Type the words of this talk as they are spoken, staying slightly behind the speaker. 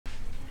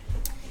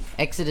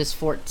Exodus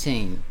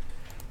 14.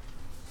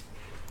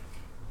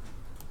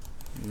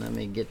 Let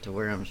me get to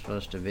where I'm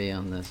supposed to be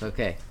on this.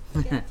 Okay.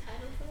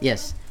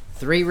 Yes.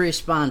 3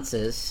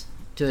 responses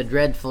to a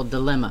dreadful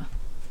dilemma.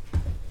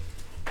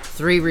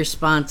 3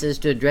 responses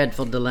to a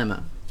dreadful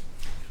dilemma.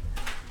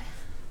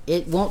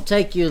 It won't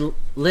take you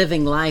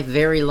living life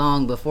very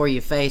long before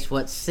you face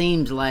what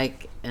seems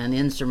like an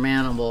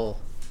insurmountable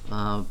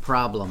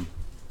problem.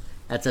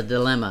 That's a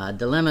dilemma. A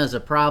dilemma is a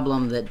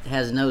problem that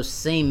has no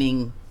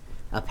seeming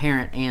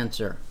apparent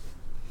answer.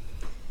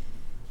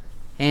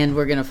 And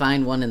we're going to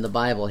find one in the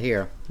Bible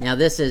here. Now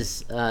this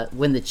is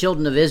when the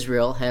children of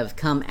Israel have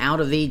come out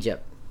of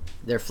Egypt.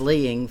 They're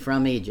fleeing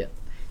from Egypt.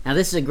 Now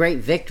this is a great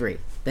victory.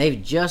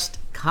 They've just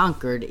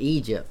conquered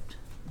Egypt,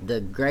 the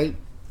great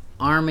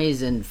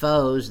armies and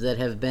foes that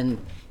have been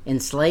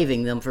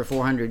enslaving them for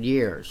 400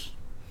 years.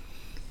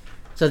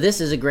 So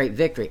this is a great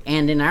victory.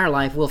 And in our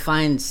life, we'll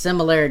find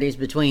similarities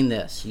between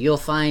this. You'll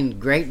find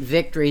great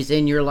victories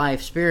in your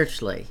life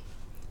spiritually.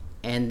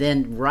 And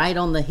then right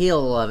on the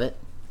heel of it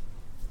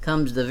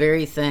comes the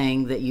very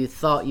thing that you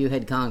thought you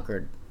had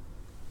conquered.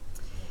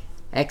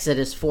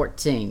 Exodus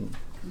 14,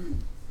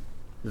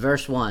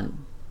 verse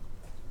 1.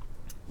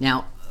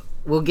 Now,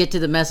 we'll get to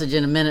the message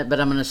in a minute, but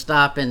I'm going to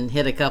stop and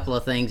hit a couple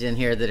of things in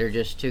here that are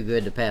just too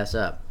good to pass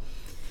up.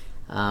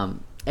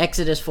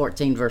 Exodus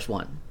 14, verse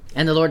 1.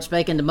 And the Lord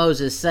spake unto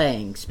Moses,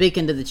 saying, Speak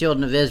unto the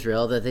children of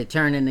Israel, that they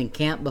turn and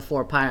encamp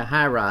before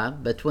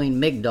Pi-hahiroth, between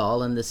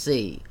Migdol and the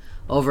sea,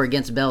 over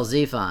against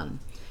Baal-zephon.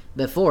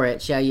 Before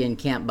it shall ye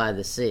encamp by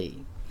the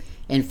sea.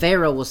 And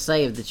Pharaoh will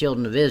say of the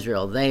children of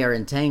Israel, They are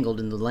entangled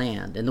in the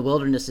land, and the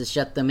wilderness has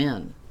shut them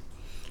in.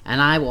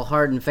 And I will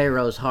harden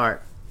Pharaoh's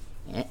heart,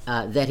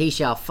 that he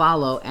shall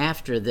follow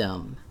after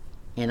them,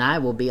 and I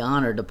will be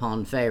honored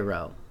upon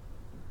Pharaoh.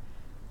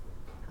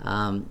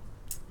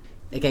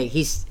 Okay,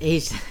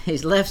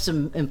 he's left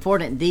some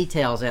important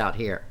details out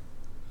here.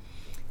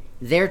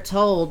 They're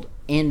told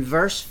in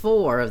verse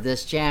 4 of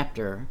this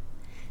chapter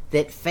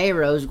that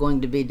Pharaoh's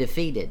going to be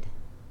defeated.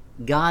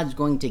 God's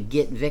going to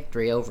get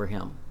victory over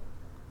him.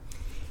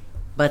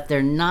 But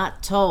they're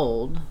not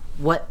told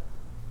what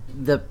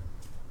the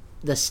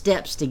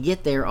steps to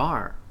get there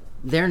are.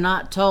 They're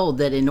not told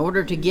that in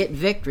order to get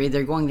victory,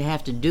 they're going to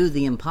have to do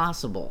the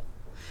impossible.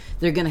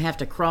 They're going to have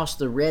to cross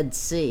the Red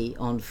Sea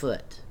on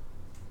foot.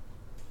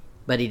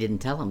 But he didn't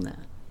tell them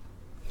that.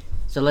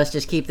 So let's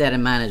just keep that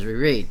in mind as we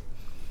read.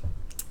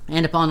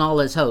 And upon all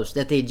his host,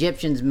 that the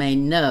Egyptians may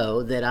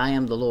know that I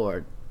am the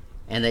Lord.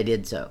 And they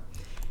did so.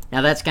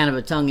 Now that's kind of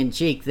a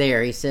tongue-in-cheek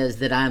there. He says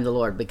that I am the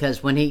Lord.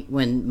 Because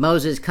when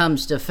Moses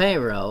comes to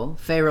Pharaoh,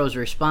 Pharaoh's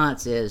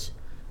response is,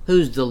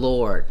 Who's the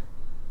Lord?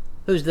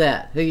 Who's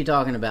that? Who are you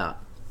talking about?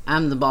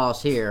 I'm the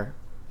boss here.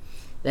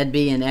 That'd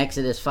be in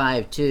Exodus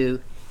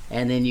 5:2,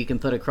 and then you can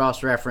put a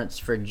cross-reference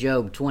for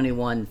Job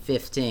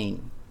 21:15.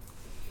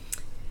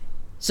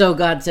 So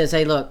God says,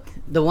 hey, look,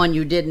 the one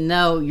you didn't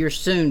know, you're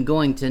soon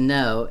going to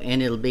know,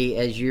 and it'll be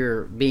as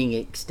you're being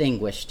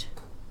extinguished.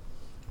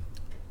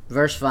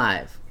 Verse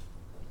 5.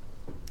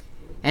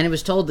 And it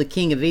was told the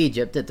king of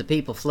Egypt that the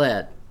people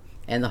fled,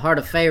 and the heart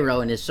of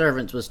Pharaoh and his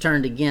servants was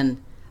turned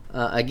again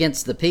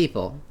against the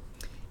people.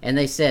 And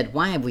they said,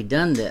 Why have we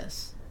done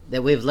this?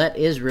 That we've let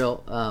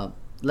Israel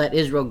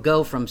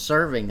go from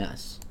serving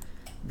us.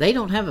 They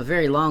don't have a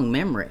very long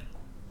memory.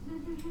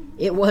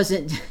 It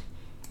wasn't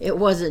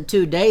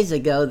 2 days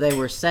ago they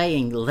were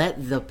saying,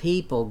 Let the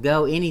people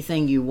go.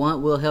 Anything you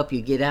want, we'll help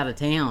you get out of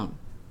town.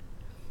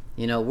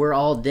 You know, we're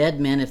all dead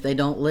men if they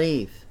don't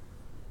leave.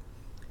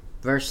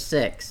 Verse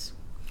 6.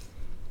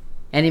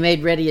 And he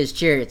made ready his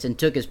chariots and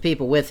took his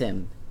people with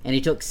him. And he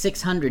took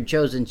 600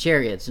 chosen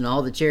chariots, and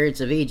all the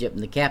chariots of Egypt,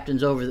 and the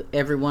captains over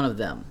every one of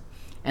them.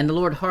 And the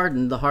Lord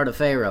hardened the heart of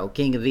Pharaoh,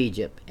 king of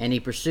Egypt, and he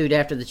pursued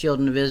after the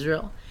children of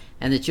Israel,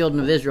 and the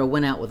children of Israel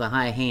went out with a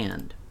high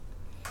hand.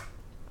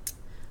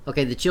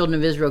 Okay, the children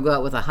of Israel go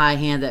out with a high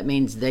hand. That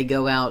means they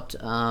go out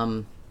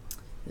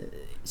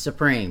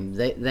supreme.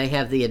 They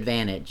have the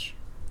advantage.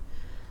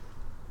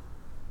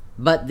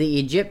 But the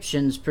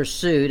Egyptians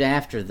pursued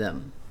after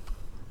them.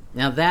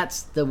 Now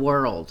that's the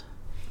world.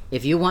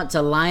 If you want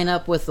to line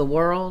up with the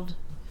world,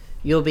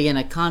 you'll be in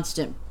a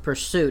constant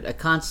pursuit, a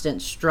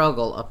constant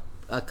struggle,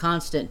 a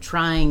constant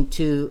trying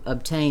to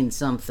obtain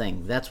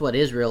something. That's what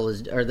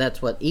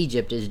that's what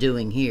Egypt is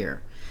doing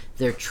here.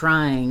 They're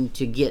trying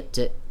to get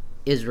to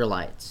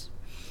Israelites.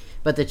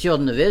 But the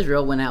children of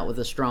Israel went out with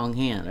a strong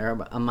hand,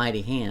 or a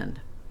mighty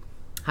hand.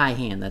 High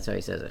hand, that's how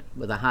he says it,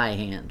 with a high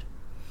hand.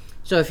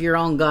 So if you're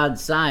on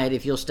God's side,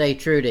 if you'll stay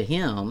true to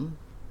him,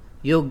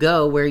 you'll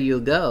go where you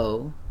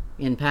go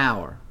in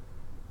power.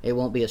 It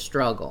won't be a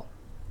struggle.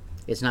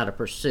 It's not a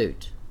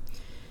pursuit.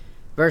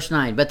 Verse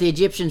 9, But the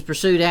Egyptians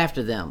pursued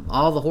after them.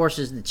 All the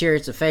horses, the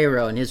chariots of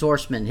Pharaoh, and his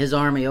horsemen, his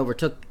army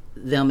overtook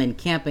them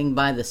encamping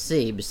by the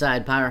sea,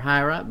 beside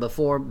Pi-hahiroth,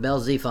 before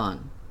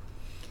Baal-zephon.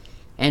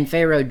 And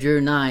Pharaoh drew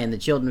nigh, and the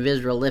children of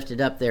Israel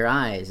lifted up their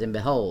eyes, and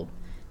behold,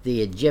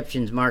 the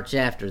Egyptians marched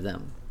after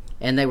them.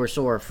 And they were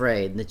sore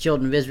afraid. And the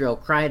children of Israel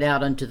cried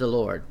out unto the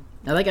Lord.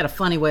 Now they got a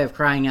funny way of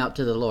crying out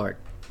to the Lord.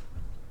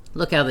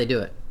 Look how they do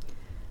it.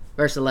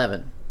 Verse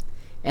 11.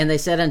 And they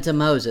said unto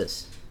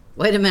Moses,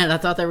 wait a minute, I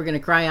thought they were going to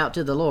cry out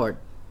to the Lord.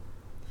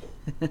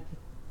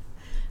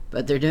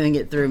 But they're doing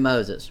it through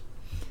Moses.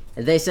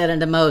 And they said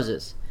unto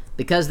Moses,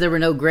 because there were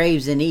no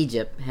graves in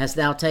Egypt, hast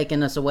thou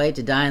taken us away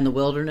to die in the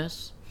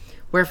wilderness?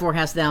 Wherefore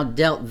hast thou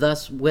dealt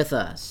thus with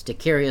us, to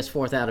carry us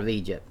forth out of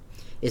Egypt?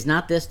 Is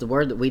not this the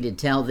word that we did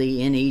tell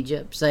thee in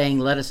Egypt, saying,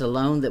 let us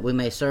alone, that we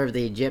may serve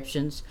the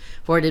Egyptians?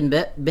 For it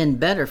had been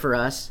better for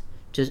us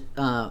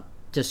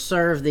to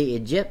serve the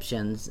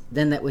Egyptians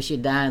than that we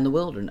should die in the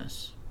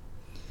wilderness.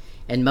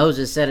 And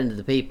Moses said unto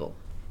the people,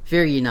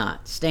 fear ye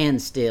not,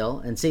 stand still,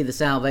 and see the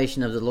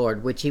salvation of the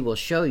Lord, which he will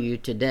show you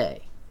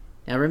today.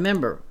 Now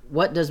remember,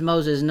 what does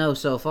Moses know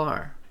so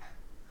far?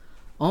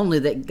 Only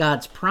that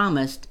God's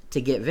promised to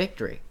get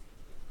victory.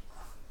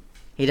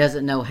 He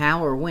doesn't know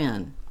how or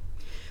when.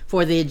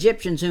 For the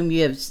Egyptians whom ye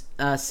have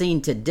seen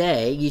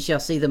today, ye shall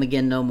see them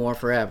again no more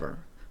forever.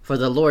 For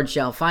the Lord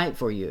shall fight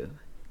for you,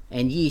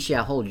 and ye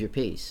shall hold your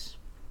peace.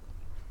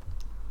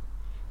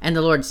 And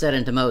the Lord said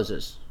unto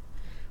Moses,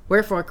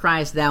 wherefore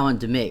criest thou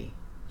unto me?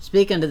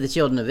 Speak unto the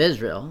children of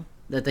Israel,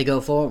 that they go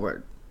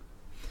forward.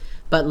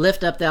 But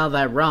lift up thou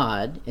thy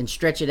rod, and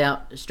stretch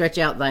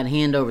out thine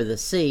hand over the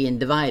sea, and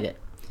divide it.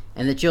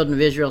 And the children of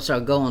Israel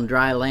shall go on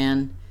dry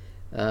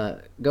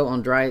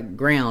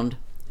ground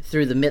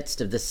through the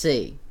midst of the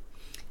sea.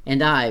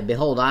 And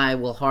behold, I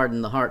will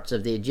harden the hearts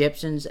of the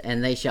Egyptians,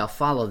 and they shall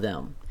follow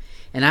them.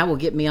 And I will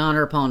get me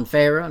honor upon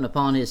Pharaoh, and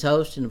upon his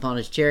host, and upon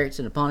his chariots,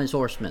 and upon his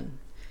horsemen.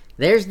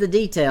 There's the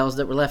details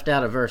that were left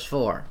out of verse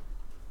 4.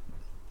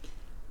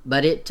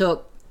 But it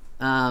took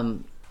a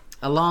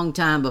long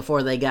time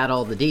before they got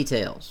all the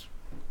details.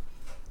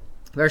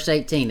 Verse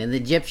 18, and the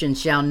Egyptians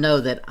shall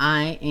know that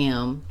I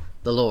am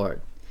the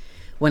Lord,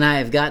 when I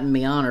have gotten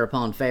me honor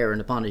upon Pharaoh,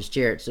 and upon his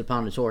chariots, and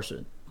upon his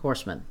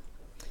horsemen.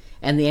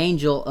 And the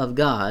angel of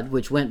God,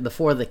 which went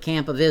before the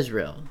camp of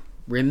Israel,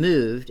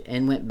 removed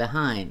and went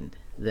behind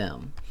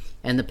them.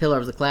 And the pillar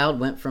of the cloud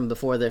went from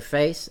before their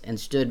face, and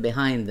stood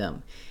behind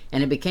them.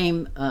 And it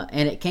came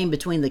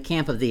between the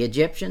camp of the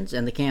Egyptians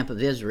and the camp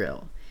of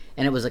Israel.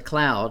 And it was a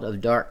cloud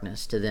of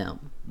darkness to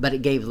them. But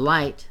it gave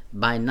light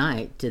by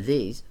night to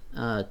these,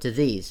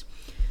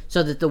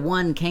 so that the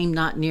one came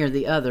not near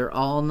the other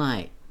all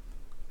night,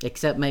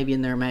 except maybe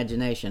in their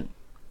imagination.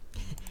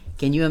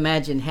 Can you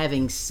imagine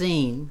having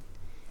seen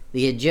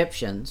the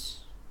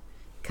Egyptians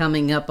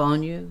coming up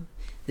on you?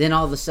 Then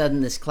all of a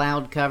sudden this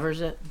cloud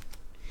covers it.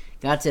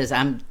 God says,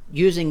 I'm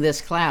using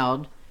this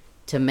cloud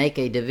to make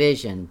a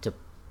division, to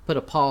put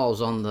a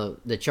pause on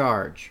the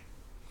charge.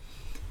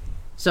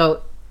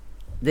 So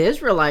the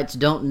Israelites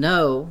don't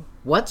know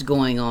what's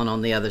going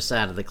on the other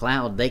side of the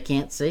cloud. They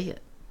can't see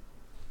it.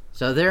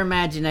 So their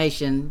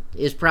imagination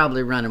is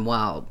probably running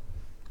wild.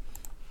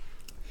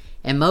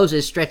 And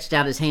Moses stretched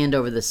out his hand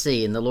over the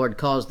sea, and the Lord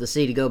caused the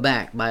sea to go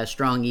back by a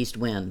strong east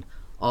wind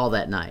all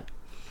that night,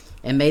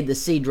 and made the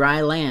sea dry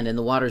land, and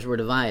the waters were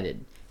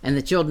divided. And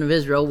the children of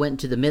Israel went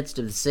into the midst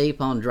of the sea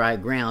upon dry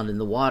ground, and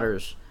the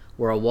waters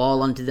were a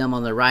wall unto them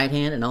on their right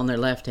hand and on their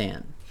left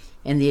hand.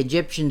 And the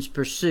Egyptians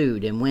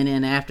pursued, and went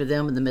in after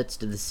them in the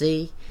midst of the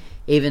sea,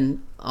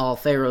 even all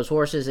Pharaoh's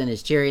horses and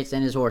his chariots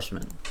and his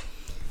horsemen.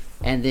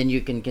 And then you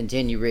can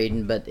continue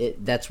reading, but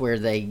that's where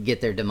they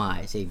get their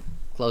demise. He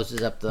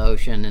closes up the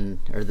ocean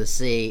or the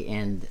sea,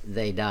 and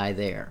they die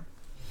there.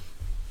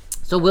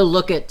 So we'll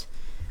look at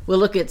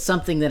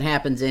something that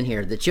happens in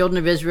here. The children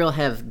of Israel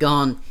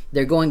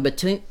they're going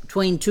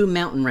between two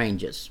mountain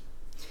ranges.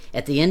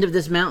 At the end of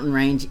this mountain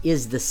range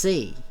is the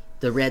sea,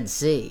 the Red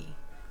Sea.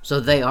 So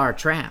they are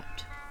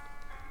trapped.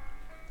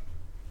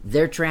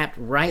 They're trapped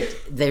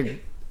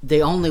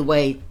the only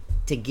way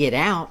to get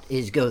out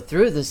is go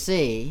through the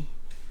sea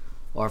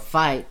or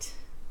fight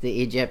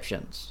the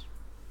Egyptians.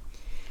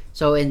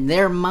 So in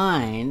their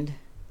mind,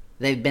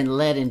 they've been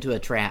led into a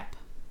trap.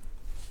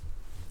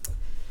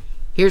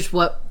 Here's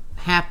what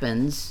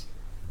happens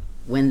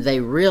when they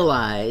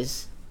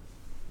realize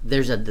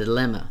there's a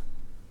dilemma.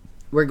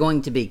 We're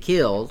going to be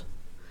killed.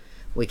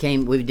 We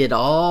did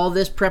all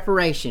this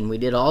preparation. We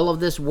did all of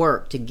this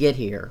work to get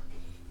here.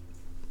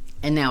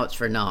 And now it's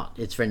for naught.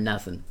 It's for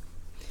nothing.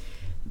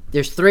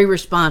 There's 3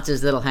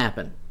 responses that'll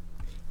happen.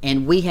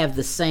 And we have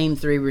the same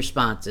 3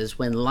 responses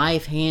when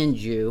life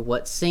hands you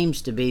what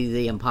seems to be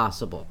the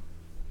impossible.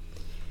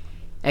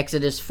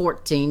 Exodus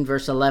 14,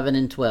 verse 11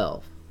 and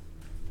 12.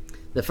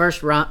 The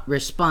first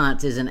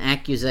response is an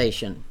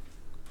accusation.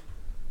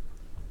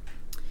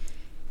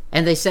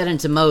 And they said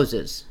unto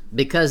Moses,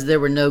 because there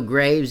were no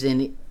graves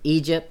in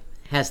Egypt,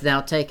 hast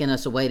thou taken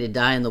us away to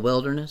die in the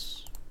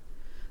wilderness?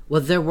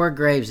 Well, there were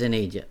graves in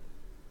Egypt.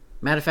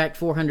 Matter of fact,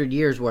 400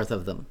 years worth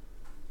of them.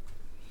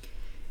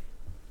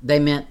 They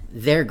meant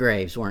their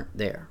graves weren't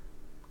there,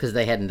 because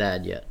they hadn't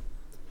died yet.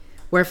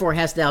 Wherefore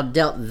hast thou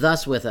dealt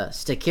thus with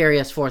us, to carry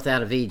us forth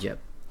out of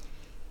Egypt?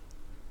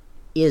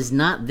 Is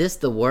not this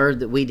the word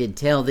that we did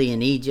tell thee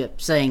in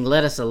Egypt, saying,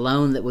 let us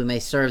alone, that we may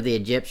serve the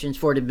Egyptians?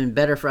 For it had been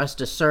better for us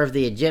to serve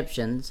the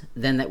Egyptians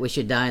than that we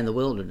should die in the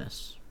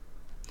wilderness.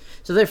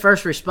 So their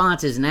first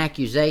response is an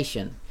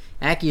accusation.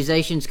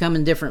 Accusations come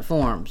in different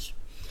forms.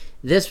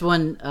 This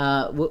one,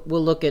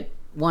 we'll look at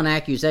one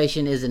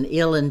accusation is an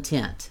ill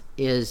intent,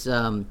 is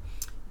the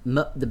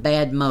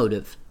bad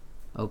motive.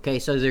 Okay,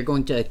 so they're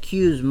going to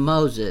accuse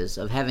Moses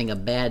of having a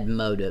bad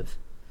motive.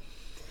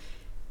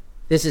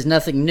 This is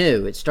nothing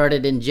new. It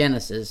started in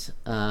Genesis.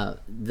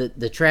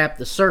 The trap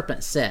the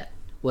serpent set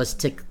was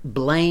to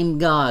blame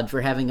God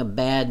for having a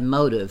bad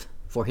motive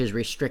for his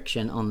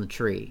restriction on the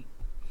tree.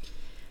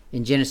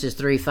 In Genesis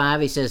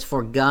 3:5, he says,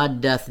 "For God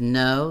doth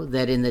know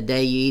that in the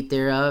day ye eat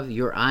thereof,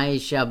 your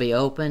eyes shall be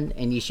opened,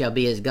 and ye shall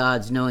be as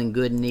gods, knowing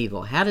good and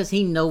evil." How does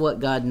he know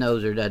what God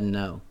knows or doesn't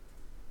know?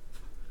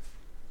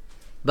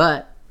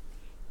 But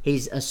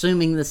he's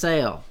assuming the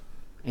sale,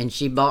 and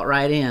she bought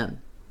right in.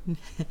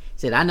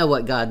 Said, "I know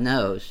what God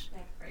knows,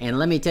 and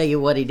let me tell you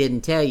what he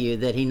didn't tell you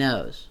that he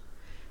knows."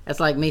 That's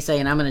like me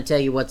saying, "I'm going to tell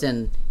you what's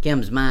in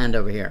Kim's mind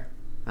over here."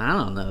 I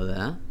don't know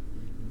that.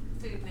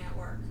 Food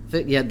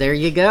Network. Yeah, there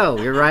you go.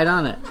 You're right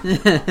on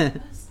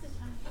it.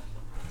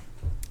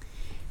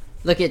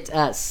 Look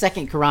at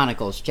 2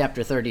 Chronicles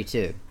chapter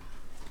 32.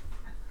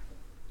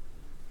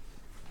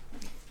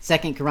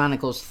 2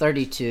 Chronicles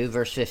 32,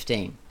 verse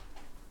 15.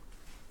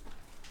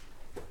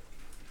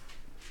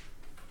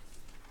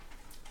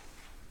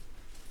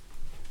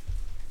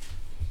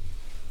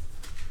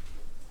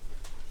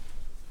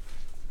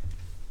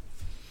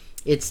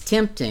 It's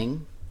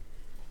tempting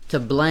to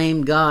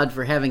blame God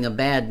for having a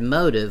bad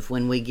motive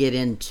when we get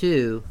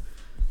into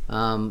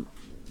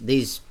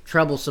these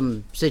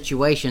troublesome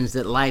situations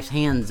that life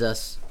hands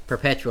us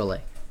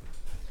perpetually.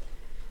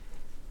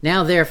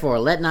 "Now therefore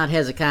let not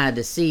Hezekiah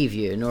deceive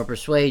you, nor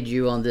persuade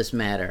you on this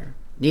matter,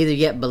 neither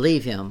yet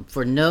believe him,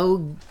 for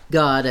no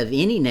God of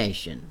any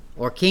nation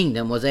or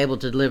kingdom was able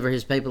to deliver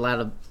his people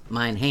out of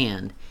mine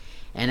hand,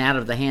 and out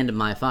of the hand of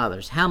my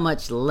fathers. How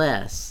much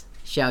less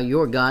shall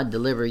your God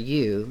deliver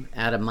you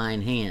out of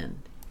mine hand?"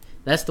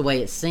 That's the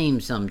way it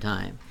seems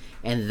sometime,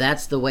 and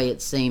that's the way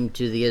it seemed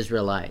to the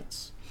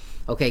Israelites.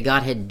 Okay,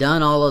 God had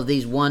done all of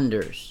these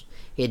wonders.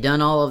 He had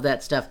done all of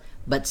that stuff,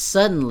 but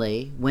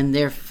suddenly, when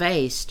they're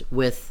faced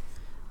with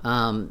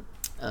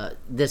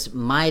this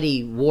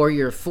mighty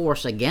warrior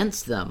force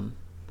against them,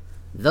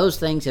 those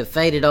things have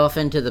faded off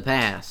into the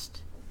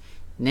past.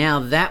 Now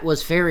that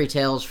was fairy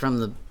tales from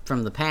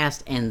the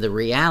past, and the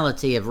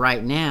reality of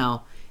right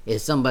now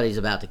is somebody's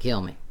about to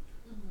kill me.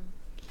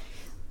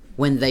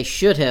 When they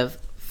should have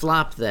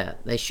flopped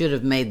that. They should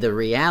have made the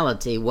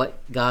reality what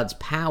God's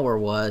power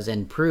was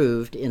and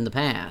proved in the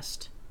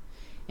past,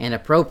 and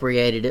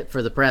appropriated it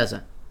for the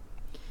present.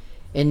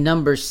 In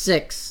Numbers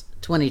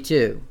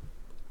 6:22.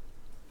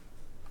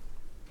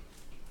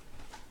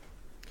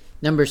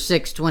 Numbers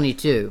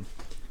 6:22.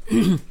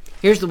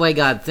 Here's the way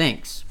God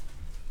thinks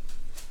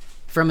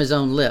from his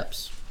own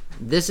lips.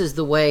 This is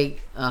the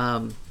way,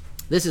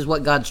 this is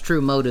what God's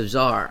true motives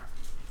are.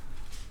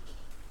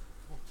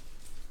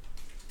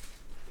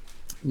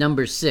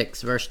 Numbers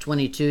 6, verse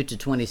 22 to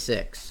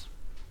 26.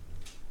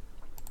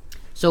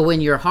 "So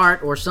when your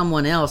heart or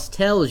someone else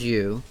tells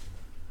you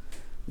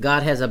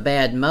God has a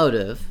bad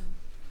motive,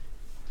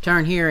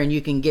 turn here and you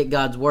can get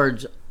God's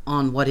words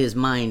on what his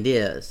mind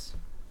is."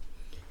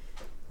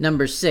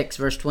 Numbers 6,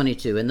 verse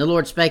 22. "And the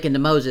Lord spake unto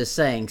Moses,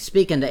 saying,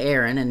 Speak unto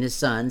Aaron and his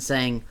sons,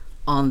 saying,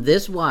 On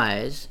this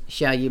wise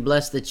shall you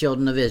bless the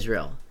children of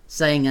Israel,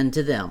 saying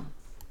unto them."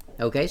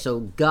 Okay,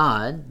 so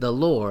God, the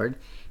Lord,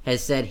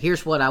 has said,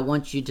 here's what I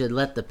want you to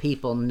let the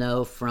people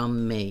know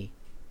from me.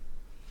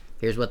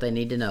 Here's what they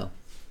need to know.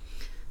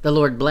 "The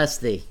Lord bless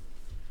thee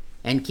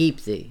and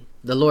keep thee.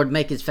 The Lord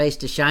make his face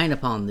to shine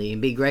upon thee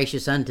and be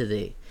gracious unto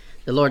thee.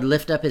 The Lord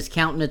lift up his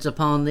countenance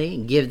upon thee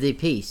and give thee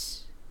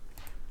peace."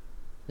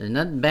 There's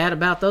nothing bad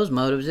about those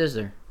motives, is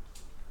there?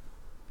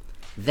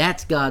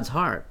 That's God's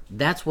heart.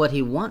 That's what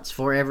he wants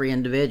for every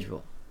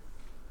individual.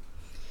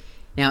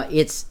 Now,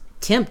 it's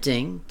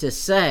tempting to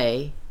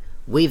say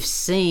we've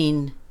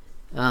seen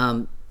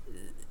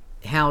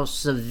how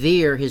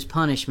severe his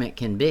punishment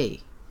can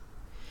be.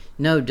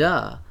 No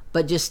duh,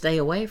 but just stay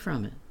away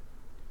from it.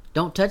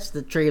 Don't touch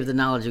the tree of the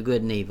knowledge of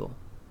good and evil.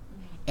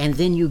 And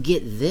then you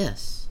get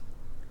this.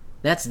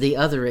 That's the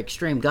other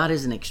extreme. God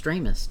is an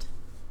extremist.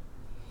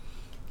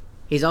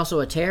 He's also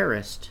a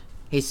terrorist.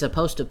 He's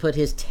supposed to put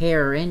his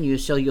terror in you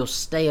so you'll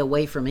stay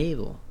away from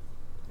evil.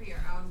 For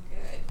your own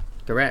good.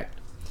 Correct.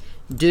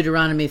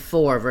 Deuteronomy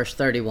 4, verse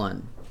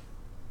 31.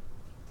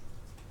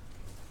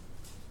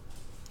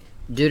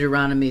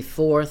 Deuteronomy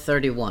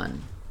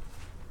 4:31.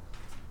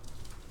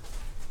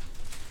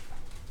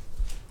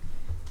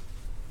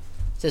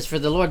 It says, "For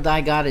the Lord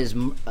thy God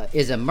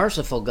is a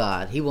merciful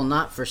God. He will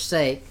not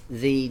forsake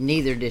thee,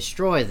 neither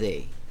destroy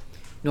thee,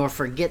 nor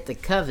forget the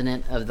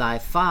covenant of thy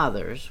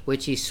fathers,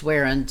 which he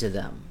sware unto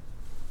them."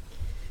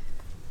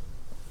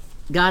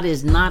 God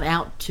is not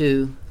out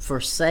to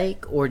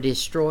forsake or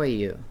destroy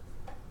you.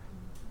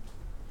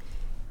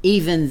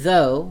 Even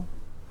though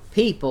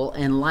people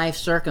and life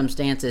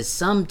circumstances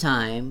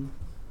sometime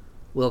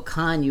will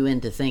con you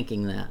into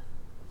thinking that.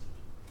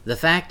 The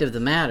fact of the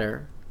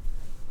matter,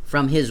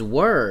 from his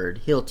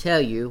word, he'll tell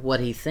you what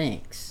he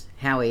thinks,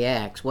 how he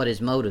acts, what his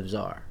motives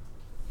are.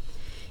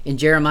 In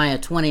Jeremiah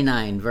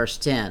 29, verse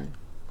 10.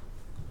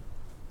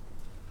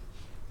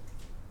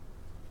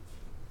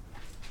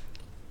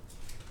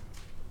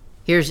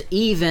 Here's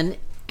even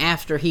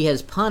after he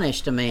has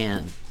punished a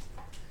man.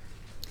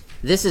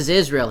 This is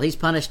Israel. He's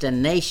punished a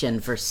nation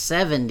for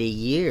 70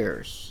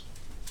 years.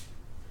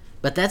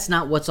 But that's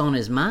not what's on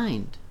his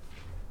mind.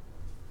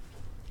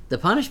 The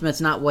punishment's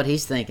not what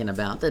he's thinking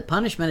about. The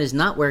punishment is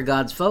not where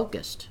God's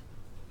focused.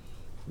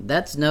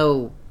 That's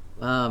no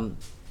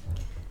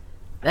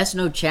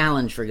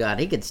challenge for God.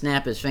 He could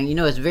snap his finger. You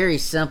know, it's very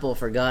simple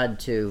for God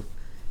to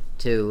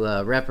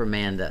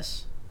reprimand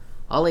us.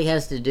 All he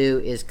has to do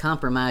is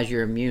compromise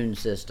your immune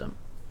system.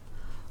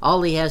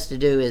 All he has to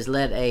do is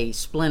let a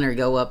splinter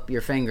go up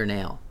your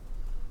fingernail.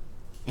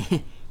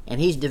 And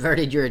he's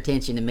diverted your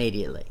attention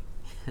immediately.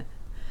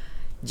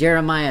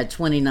 Jeremiah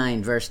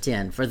 29, verse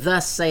 10. For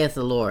thus saith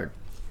the Lord,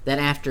 that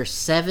after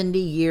 70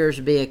 years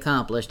be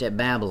accomplished at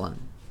Babylon,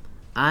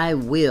 I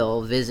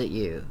will visit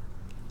you,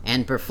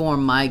 and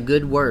perform my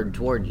good word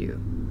toward you,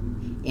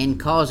 in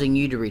causing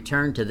you to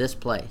return to this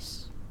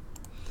place.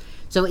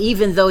 So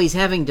even though he's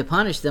having to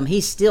punish them,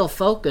 he's still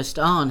focused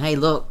on, hey,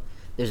 look,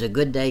 there's a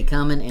good day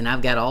coming, and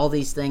I've got all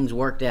these things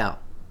worked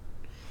out.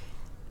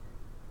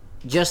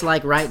 Just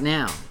like right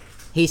now,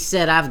 he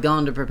said, I've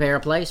gone to prepare a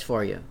place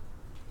for you.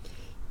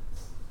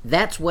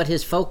 That's what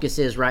his focus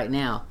is right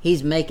now.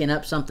 He's making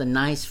up something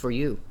nice for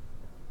you.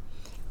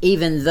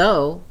 Even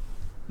though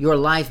your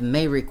life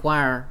may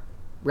require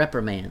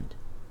reprimand.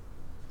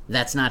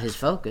 That's not his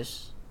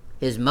focus.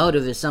 His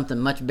motive is something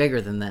much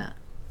bigger than that.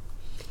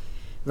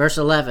 Verse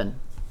 11.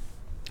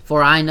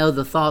 For I know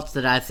the thoughts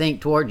that I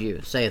think toward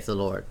you, saith the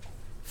Lord.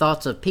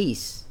 Thoughts of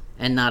peace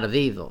and not of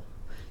evil,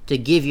 to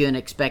give you an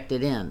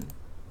expected end.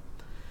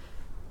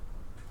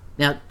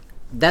 Now,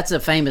 that's a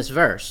famous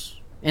verse,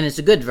 and it's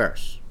a good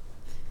verse.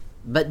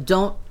 But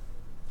don't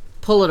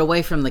pull it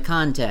away from the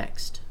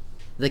context.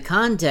 The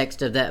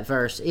context of that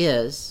verse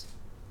is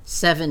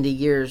 70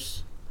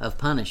 years of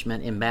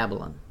punishment in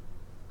Babylon.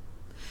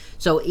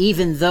 So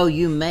even though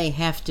you may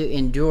have to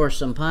endure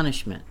some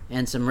punishment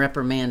and some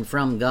reprimand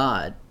from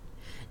God,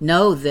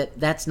 know that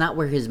that's not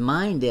where his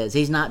mind is.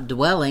 He's not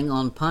dwelling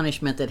on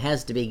punishment that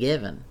has to be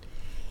given.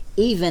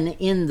 Even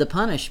in the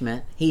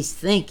punishment, he's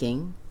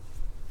thinking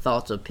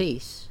thoughts of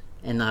peace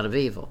and not of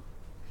evil,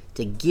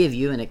 to give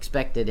you an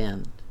expected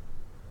end.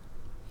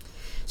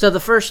 So the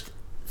first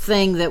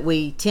thing that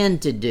we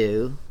tend to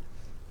do,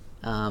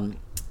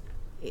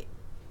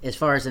 as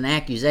far as an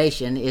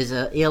accusation, is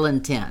an ill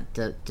intent,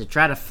 to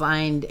try to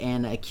find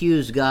and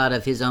accuse God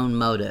of his own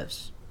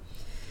motives.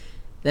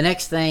 The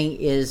next thing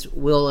is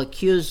we'll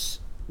accuse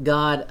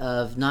God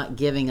of not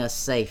giving us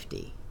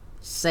safety.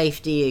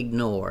 Safety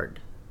ignored.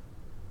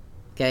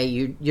 Okay,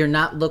 you're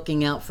not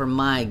looking out for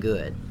my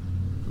good.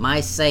 My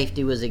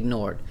safety was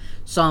ignored.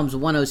 Psalms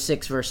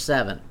 106, verse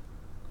 7.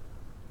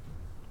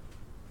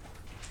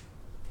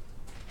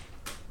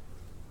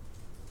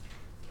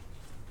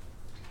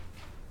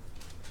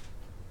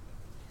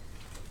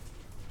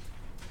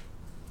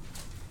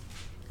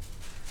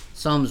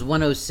 Psalms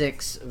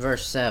 106,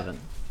 verse 7.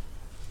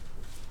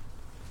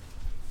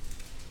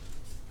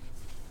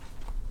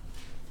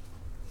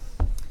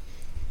 It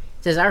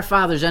says, Our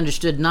fathers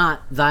understood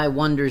not thy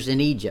wonders in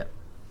Egypt.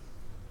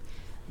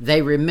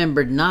 They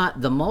remembered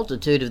not the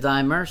multitude of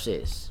thy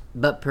mercies,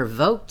 but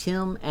provoked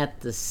him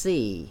at the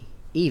sea,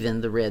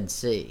 even the Red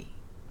Sea.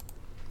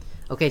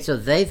 Okay, so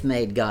they've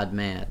made God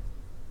mad.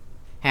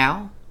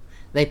 How?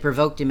 They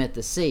provoked him at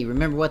the sea.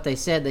 Remember what they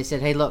said? They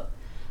said, hey, look,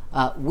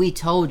 we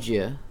told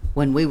you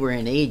when we were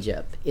in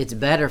Egypt, it's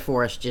better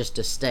for us just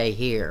to stay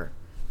here.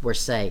 We're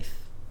safe.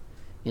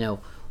 You know,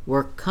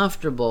 we're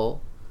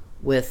comfortable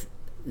with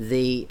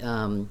the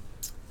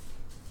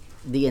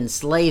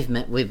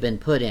enslavement we've been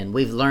put in.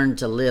 We've learned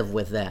to live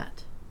with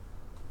that.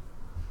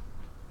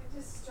 It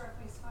just struck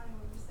me as funny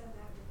when you said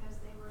that, because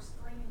they were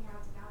screaming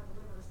out to God,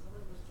 deliver us,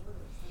 deliver us,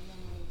 deliver us. And then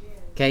when he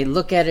did, Okay,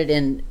 look at it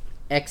in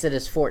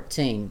Exodus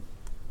 14.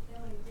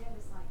 then when he did,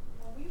 it's like,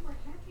 well, we were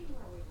happy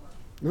where we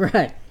were.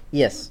 Right,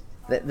 yes.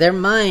 Their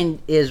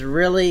mind is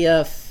really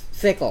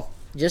fickle,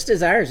 just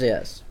as ours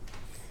is.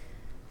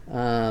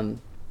 What'd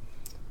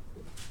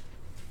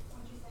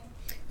you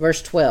say?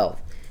 Verse 12.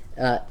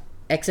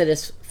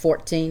 Exodus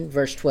 14,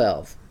 verse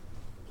 12.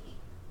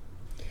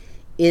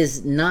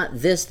 Is not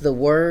this the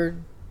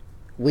word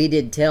we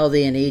did tell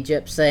thee in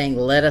Egypt, saying,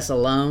 let us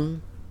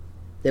alone,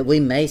 that we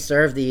may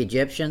serve the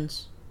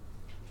Egyptians?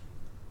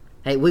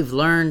 Hey, we've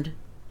learned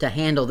to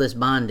handle this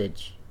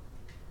bondage.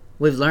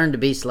 We've learned to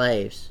be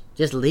slaves.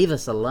 Just leave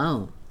us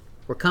alone.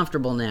 We're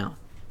comfortable now.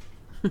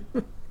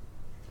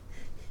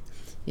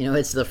 You know,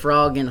 it's the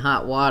frog in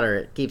hot water.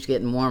 It keeps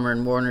getting warmer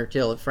and warmer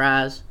till it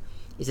fries.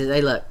 He says,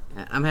 hey, look,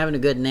 I'm having a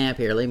good nap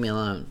here. Leave me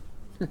alone.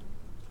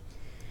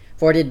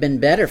 For it had been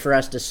better for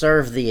us to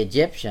serve the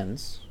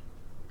Egyptians.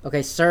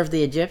 Okay, serve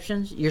the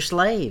Egyptians? You're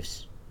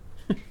slaves.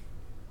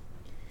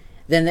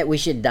 Than that we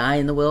should die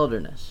in the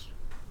wilderness.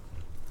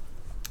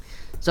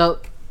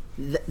 So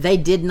they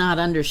did not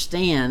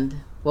understand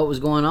what was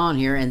going on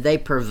here, and they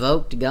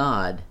provoked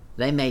God.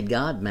 They made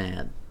God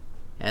mad.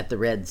 at the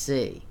Red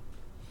Sea.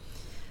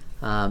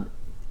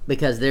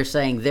 Because they're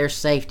saying their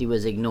safety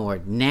was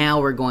ignored. Now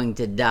we're going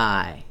to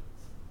die.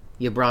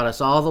 You brought us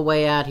all the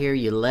way out here,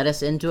 you led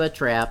us into a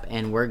trap,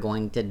 and we're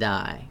going to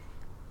die.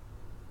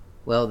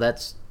 Well,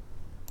 that's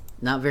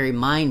not very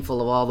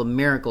mindful of all the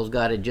miracles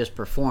God had just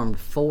performed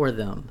for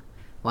them.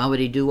 Why would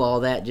he do all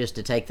that just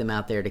to take them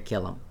out there to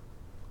kill them?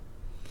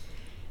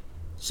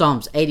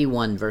 Psalms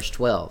 81, verse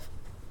 12.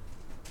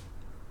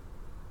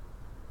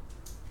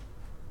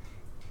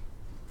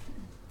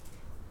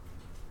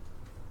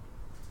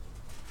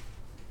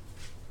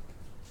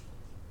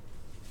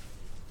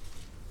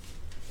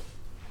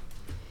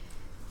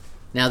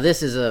 Now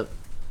this is a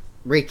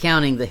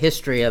recounting the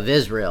history of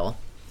Israel.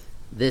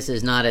 This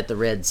is not at the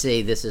Red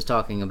Sea. This is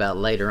talking about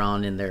later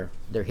on in their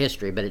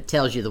history, but it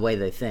tells you the way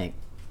they think.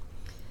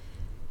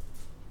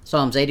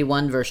 Psalms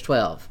 81, verse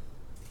 12.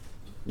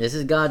 This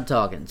is God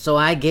talking. So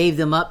I gave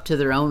them up to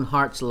their own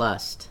heart's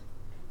lust,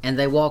 and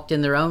they walked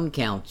in their own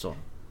counsel.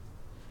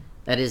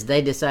 That is,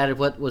 they decided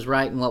what was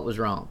right and what was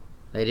wrong.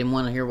 They didn't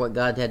want to hear what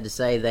God had to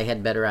say. They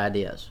had better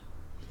ideas.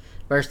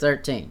 Verse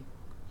 13.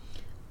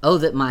 Oh,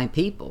 that my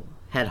people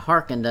had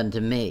hearkened unto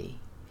me,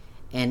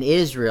 and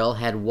Israel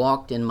had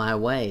walked in my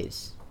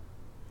ways.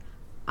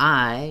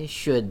 I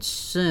should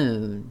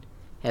soon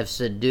have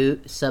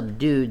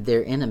subdued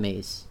their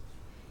enemies,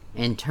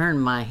 and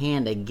turned my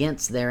hand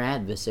against their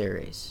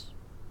adversaries.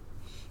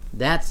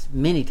 That's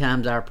many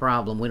times our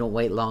problem. We don't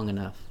wait long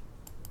enough.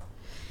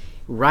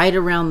 Right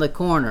around the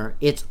corner,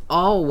 it's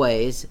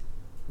always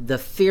the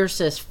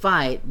fiercest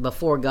fight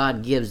before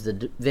God gives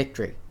the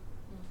victory.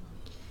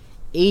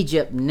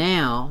 Egypt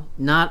now,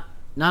 not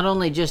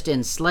only just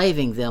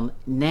enslaving them,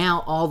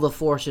 now all the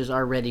forces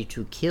are ready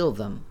to kill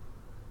them.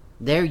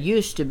 They're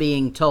used to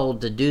being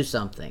told to do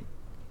something.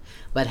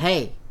 But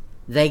hey,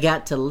 they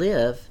got to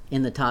live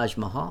in the Taj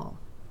Mahal.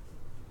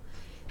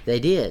 They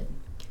did.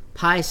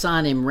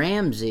 Pison and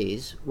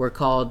Ramses were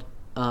called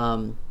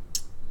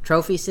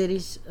trophy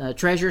cities,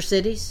 treasure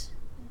cities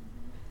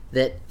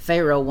that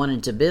Pharaoh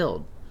wanted to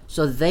build.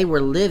 So they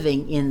were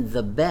living in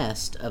the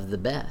best of the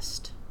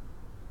best.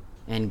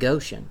 And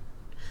Goshen.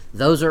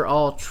 Those are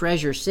all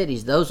treasure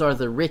cities. Those are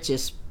the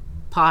richest,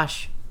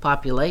 posh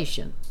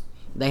population.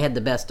 They had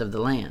the best of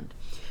the land.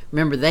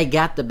 Remember, they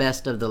got the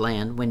best of the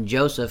land when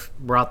Joseph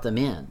brought them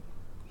in.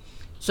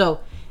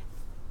 So,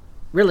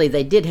 really,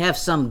 they did have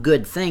some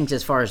good things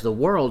as far as the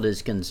world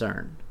is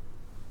concerned.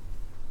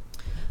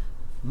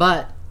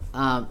 But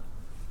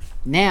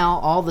now,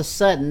 all of a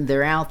sudden,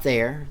 they're out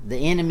there. The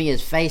enemy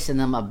is facing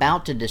them,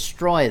 about to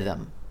destroy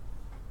them.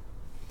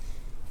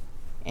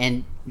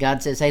 And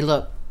God says, hey,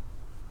 look,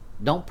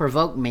 don't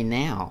provoke me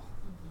now,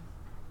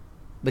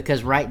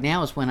 because right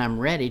now is when I'm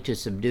ready to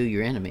subdue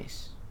your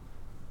enemies.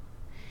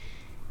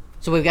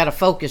 So we've got to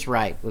focus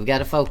right. We've got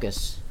to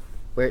focus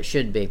where it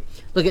should be.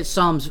 Look at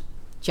Psalms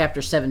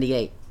chapter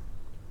 78.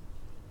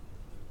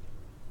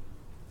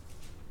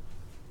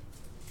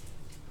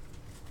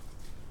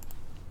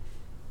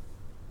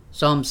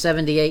 Psalm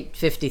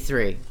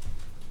 78:53.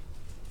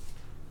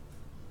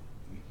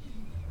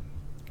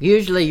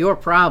 Usually your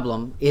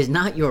problem is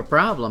not your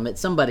problem,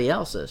 it's somebody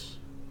else's.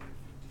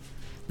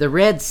 The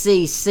Red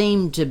Sea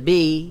seemed to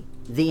be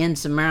the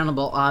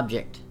insurmountable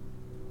object.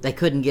 They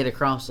couldn't get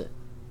across it.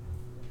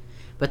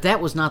 But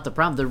that was not the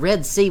problem. The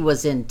Red Sea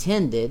was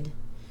intended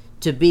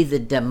to be the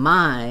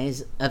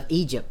demise of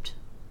Egypt,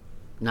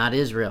 not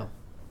Israel.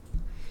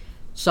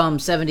 Psalm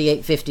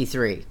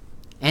 78:53.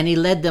 And he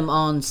led them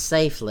on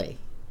safely.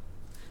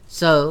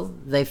 So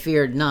they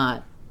feared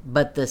not,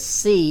 but the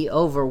sea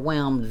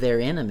overwhelmed their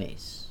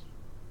enemies.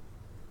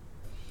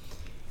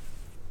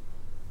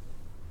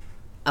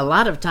 A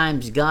lot of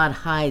times God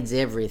hides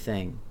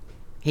everything.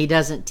 He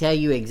doesn't tell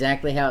you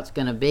exactly how it's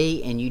going to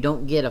be, and you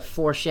don't get a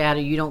foreshadow,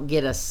 you don't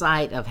get a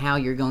sight of how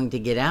you're going to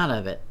get out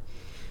of it.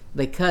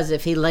 Because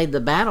if he laid the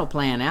battle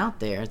plan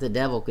out there, the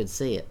devil could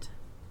see it.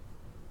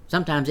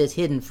 Sometimes it's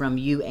hidden from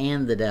you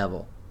and the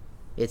devil.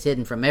 It's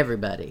hidden from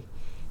everybody.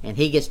 And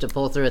he gets to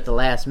pull through at the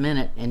last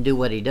minute and do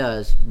what he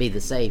does, be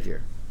the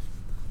Savior.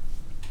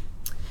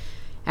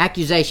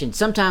 Accusation.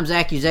 Sometimes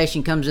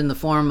accusation comes in the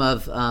form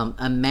of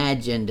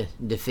imagined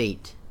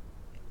defeat.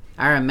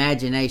 Our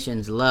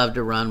imaginations love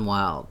to run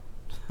wild.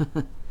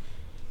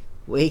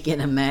 We can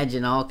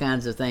imagine all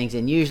kinds of things,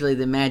 and usually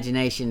the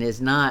imagination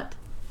is not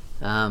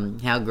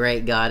how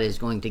great God is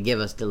going to give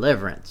us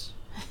deliverance.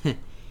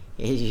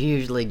 It's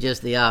usually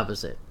just the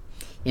opposite.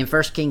 In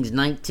 1 Kings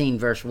 19,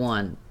 verse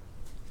 1.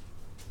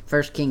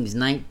 1 Kings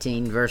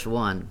 19, verse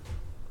 1.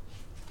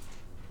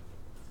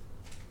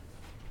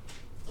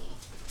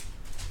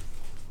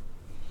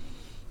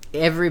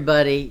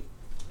 Everybody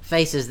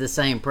faces the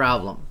same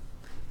problem.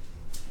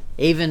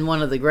 Even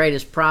one of the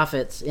greatest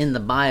prophets in the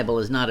Bible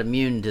is not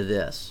immune to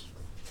this.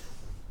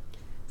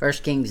 1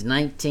 Kings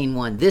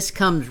 19:1. This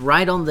comes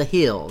right on the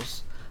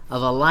heels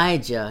of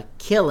Elijah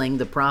killing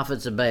the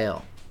prophets of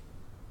Baal.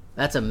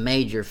 That's a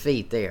major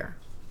feat there.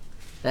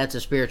 That's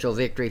a spiritual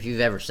victory if you've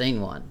ever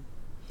seen one.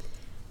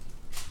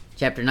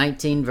 Chapter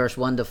 19, verse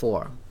 1 to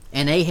 4.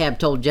 And Ahab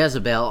told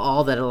Jezebel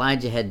all that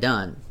Elijah had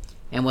done.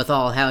 and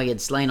withal how he had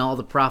slain all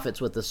the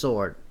prophets with the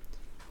sword.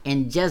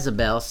 And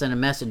Jezebel sent a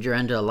messenger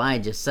unto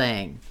Elijah,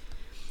 saying,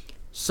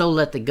 So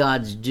let the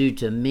gods do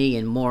to me,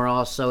 and more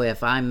also,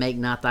 if I make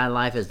not thy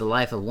life as the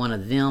life of one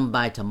of them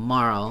by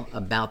tomorrow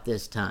about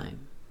this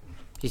time.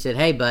 She said,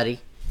 Hey,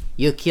 buddy,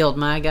 you killed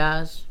my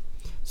guys?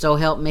 So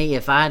help me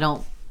if I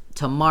don't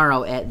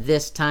tomorrow at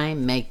this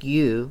time make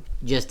you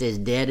just as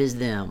dead as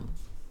them.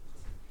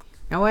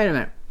 Now, wait a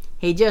minute.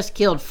 He just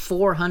killed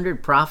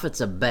 400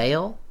 prophets of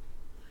Baal,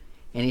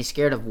 and he's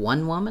scared of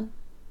one woman?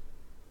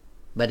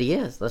 But he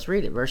is. Let's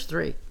read it. Verse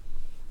 3.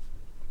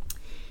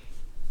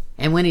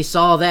 And when he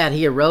saw that,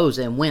 he arose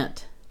and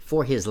went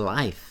for his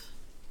life.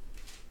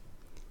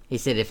 He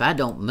said, if I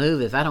don't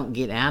move, if I don't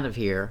get out of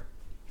here,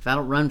 if I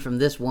don't run from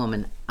this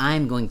woman,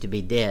 I'm going to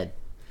be dead.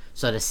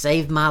 So to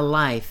save my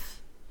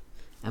life,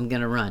 I'm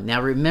going to run.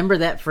 Now remember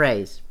that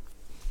phrase,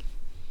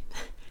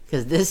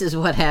 because this is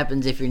what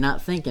happens if you're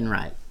not thinking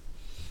right.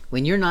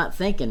 When you're not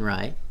thinking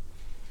right,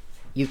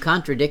 you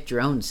contradict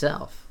your own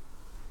self.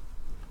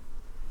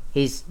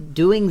 He's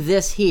doing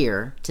this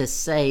here to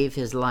save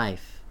his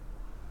life.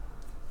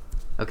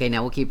 Okay,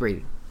 now we'll keep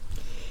reading.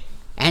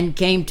 And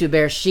came to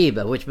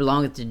Beersheba, which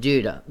belongeth to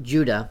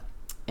Judah,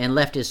 and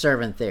left his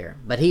servant there.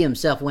 But he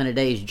himself went a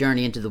day's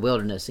journey into the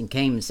wilderness, and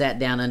came and sat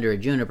down under a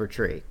juniper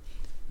tree.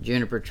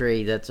 Juniper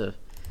tree, that's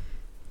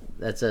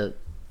a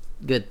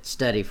good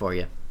study for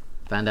you.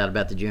 Find out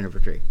about the juniper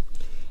tree.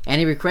 And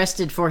he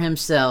requested for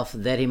himself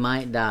that he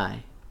might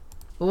die.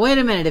 Well, wait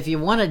a minute. If you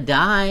want to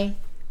die,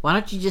 why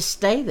don't you just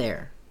stay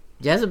there?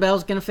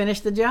 Jezebel's going to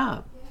finish the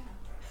job.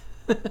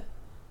 Yeah.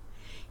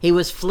 He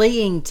was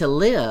fleeing to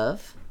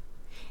live,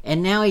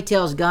 and now he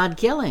tells God,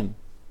 kill him.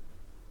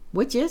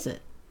 Which is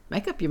it?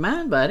 Make up your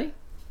mind, buddy.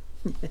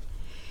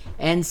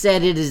 And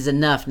said, it is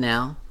enough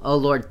now. O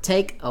Lord,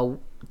 take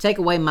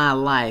away my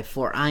life,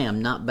 for I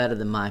am not better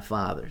than my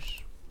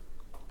fathers.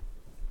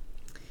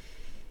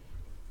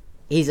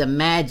 He's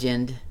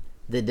imagined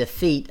the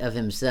defeat of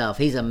himself.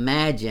 He's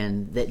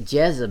imagined that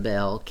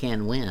Jezebel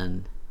can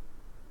win.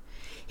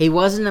 He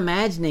wasn't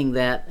imagining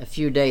that a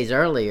few days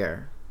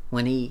earlier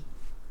when he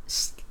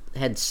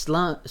had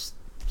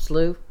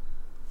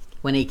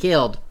when he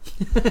killed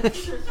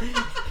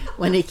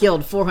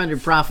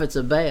 400 prophets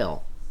of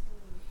Baal.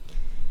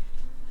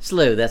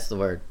 Slew, that's the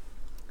word.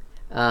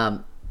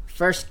 1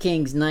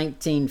 Kings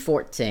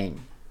 19:14.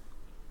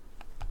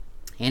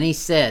 And he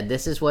said,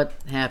 this is what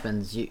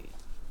happens.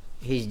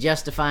 He's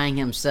justifying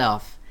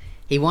himself.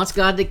 He wants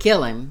God to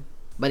kill him,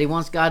 but he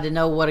wants God to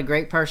know what a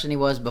great person he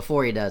was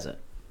before he does it.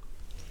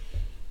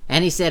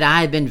 And he said,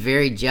 I have been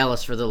very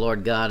jealous for the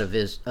Lord God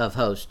of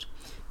hosts,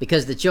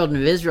 because the children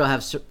of Israel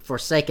have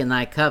forsaken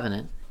thy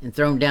covenant, and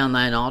thrown down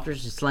thine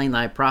altars, and slain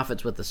thy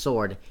prophets with the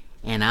sword.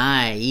 And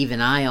I,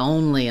 even I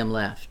only, am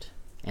left,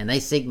 and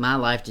they seek my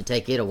life to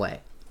take it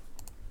away.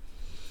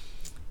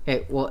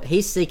 Okay, well,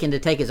 he's seeking to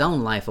take his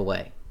own life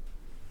away.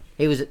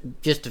 He was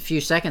just a few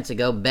seconds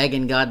ago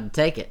begging God to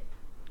take it.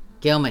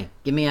 Kill me.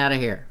 Get me out of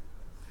here.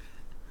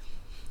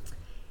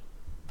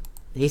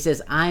 He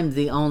says, I'm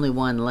the only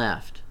one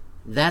left.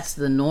 That's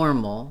the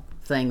normal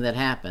thing that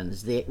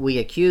happens. We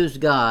accuse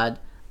God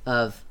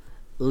of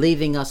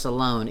leaving us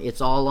alone. It's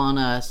all on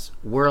us.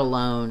 We're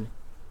alone.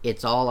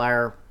 It's all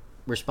our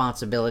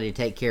responsibility to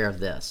take care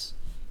of this.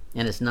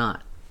 And it's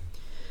not.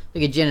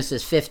 Look at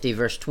Genesis 50,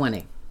 verse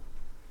 20.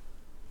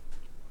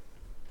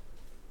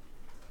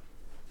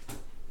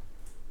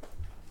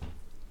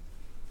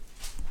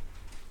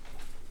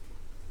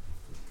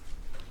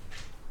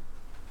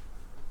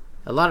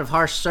 A lot of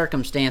harsh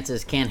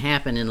circumstances can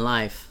happen in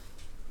life,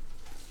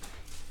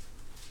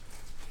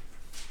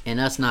 and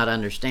us not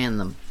understand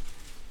them.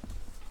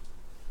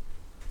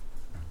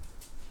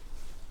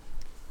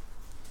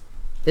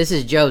 This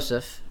is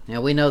Joseph.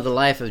 Now we know the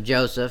life of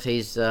Joseph.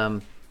 He's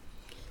had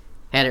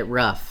it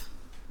rough.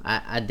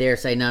 I dare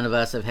say none of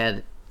us have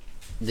had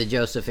the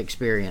Joseph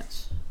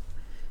experience.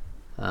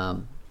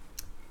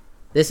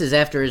 This is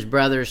after his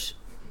brothers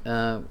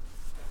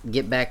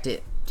get back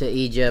to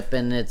Egypt,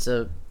 and it's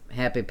a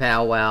happy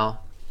powwow.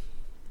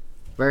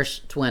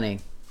 Verse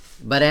 20.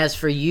 But as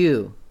for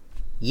you,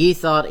 ye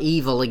thought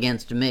evil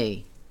against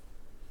me.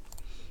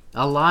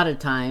 A lot of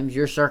times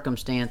your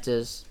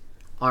circumstances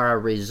are a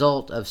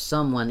result of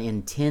someone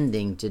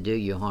intending to do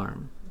you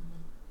harm.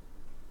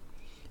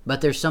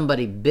 But there's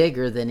somebody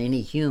bigger than any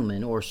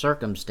human or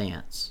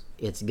circumstance.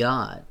 It's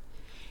God.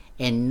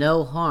 And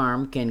no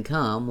harm can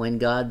come when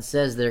God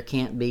says there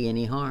can't be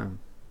any harm.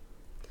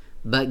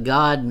 But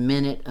God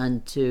meant it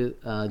unto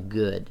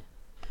good,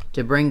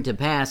 to bring to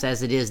pass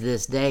as it is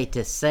this day,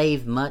 to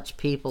save much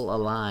people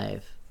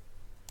alive.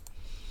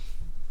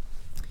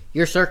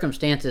 Your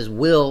circumstances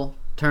will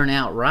turn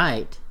out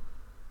right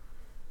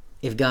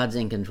if God's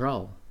in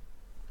control.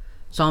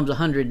 Psalms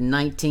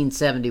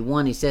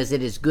 119:71, he says,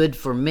 it is good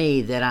for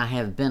me that I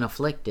have been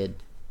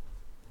afflicted.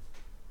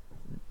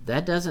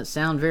 That doesn't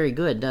sound very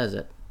good, does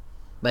it?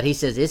 But he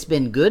says, it's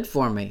been good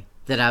for me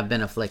that I've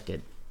been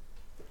afflicted,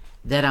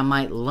 that I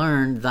might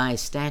learn thy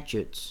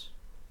statutes.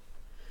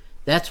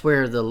 That's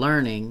where the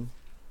learning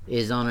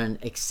is on an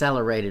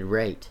accelerated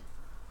rate.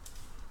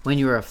 When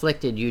you are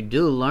afflicted, you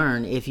do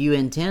learn if you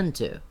intend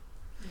to.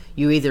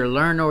 You either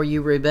learn or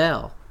you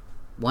rebel,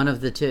 one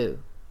of the two,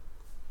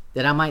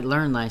 that I might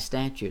learn thy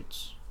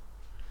statutes.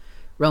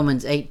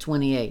 Romans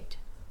 8:28.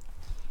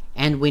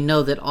 And we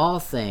know that all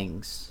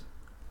things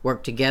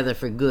work together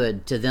for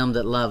good to them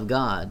that love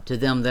God, to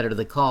them that are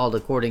the called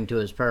according to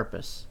his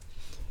purpose.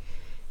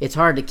 It's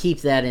hard to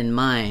keep that in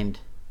mind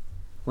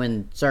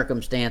when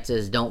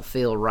circumstances don't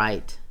feel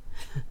right.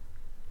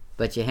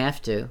 But you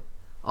have to.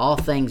 All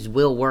things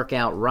will work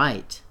out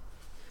right.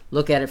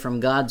 Look at it from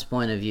God's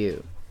point of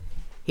view.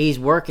 He's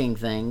working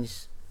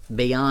things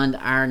beyond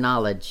our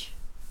knowledge.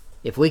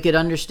 If we could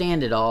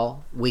understand it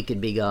all, we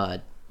could be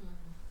God.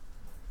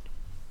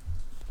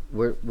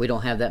 We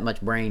don't have that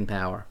much brain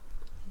power.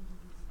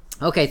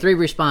 Okay, 3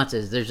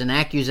 responses. There's an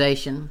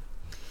accusation.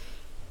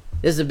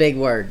 This is a big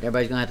word.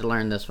 Everybody's going to have to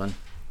learn this one.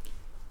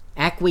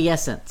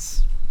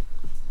 Acquiescence.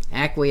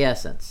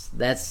 Acquiescence.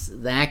 That's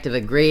the act of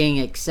agreeing,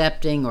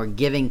 accepting, or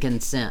giving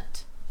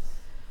consent.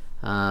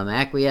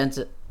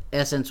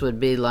 Acquiescence would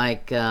be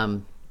like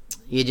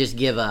you just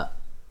give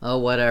up. Oh,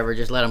 whatever,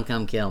 just let them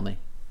come kill me.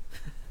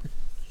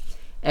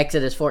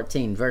 Exodus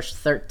 14, verse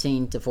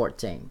 13 to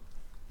 14.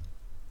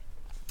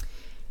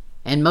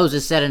 And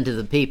Moses said unto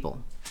the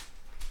people.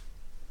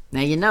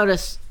 Now you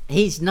notice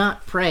he's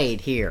not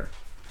prayed here.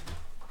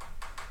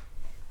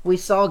 We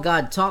saw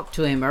God talk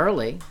to him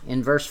early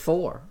in verse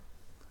 4.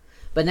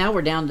 But now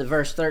we're down to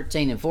verse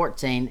 13 and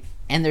 14,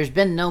 and there's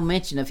been no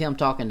mention of him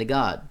talking to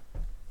God.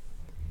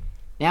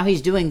 Now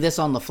he's doing this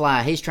on the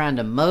fly. He's trying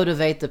to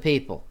motivate the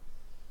people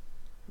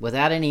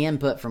without any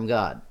input from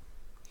God.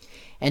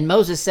 And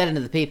Moses said unto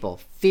the people,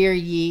 Fear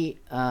ye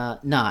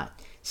not.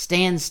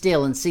 Stand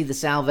still and see the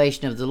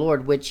salvation of the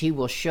Lord, which he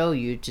will show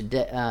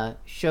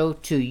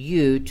to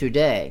you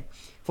today.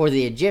 For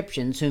the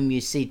Egyptians whom you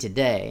see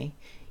today,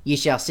 ye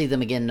shall see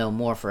them again no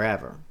more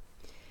forever.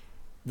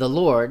 The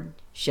Lord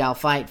shall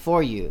fight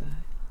for you,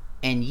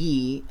 and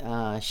ye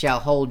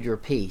shall hold your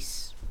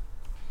peace.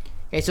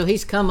 Okay, so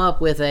he's come up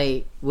with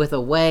a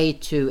way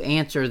to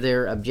answer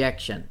their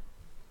objection.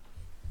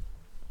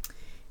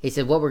 He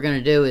said, what we're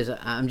going to do is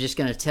I'm just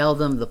going to tell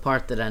them the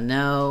part that I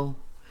know.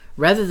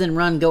 Rather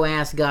than go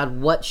ask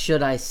God, what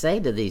should I say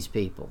to these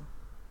people?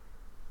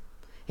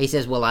 He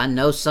says, well, I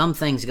know some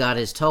things God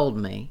has told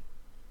me,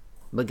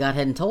 but God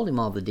hadn't told him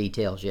all the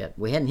details yet.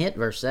 We hadn't hit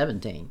verse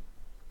 17.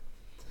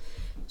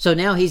 So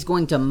now he's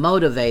going to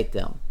motivate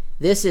them.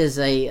 This is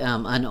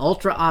an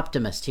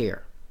ultra-optimist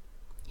here.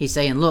 He's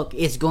saying, look,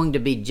 it's going to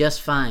be just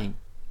fine.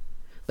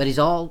 But he's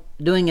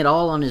doing it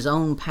all on his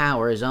own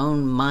power, his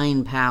own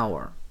mind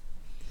power.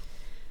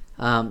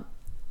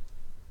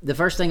 The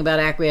first thing about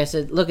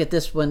acquiescence, look at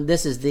this one.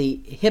 This is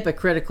the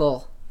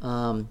hypocritical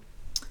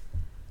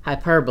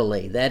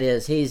hyperbole. That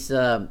is, he's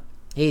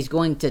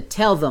going to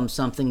tell them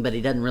something, but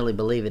he doesn't really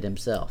believe it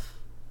himself.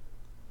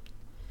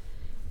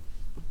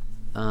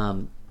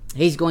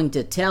 He's going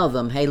to tell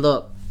them, hey,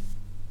 look,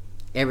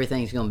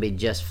 everything's going to be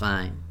just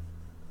fine.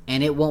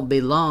 And it won't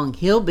be long.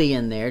 He'll be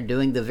in there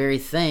doing the very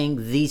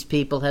thing these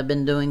people have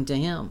been doing to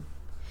him.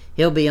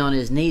 He'll be on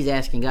his knees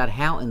asking God,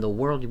 how in the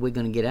world are we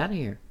going to get out of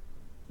here?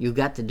 You've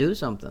got to do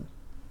something.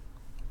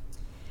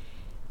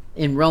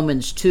 In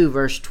Romans 2,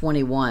 verse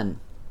 21,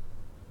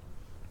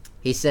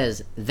 he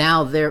says,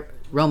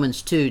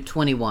 Romans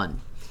 2:21,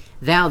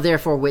 Thou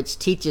therefore which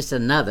teachest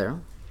another,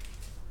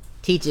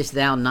 teachest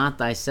thou not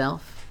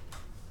thyself?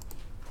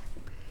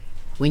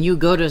 When you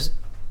go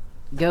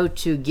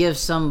to give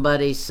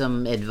somebody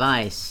some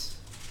advice,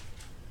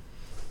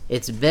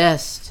 it's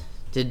best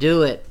to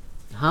do it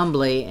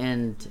humbly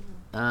and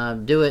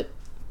do it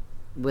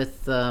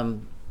with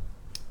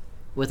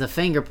a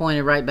finger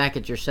pointed right back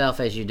at yourself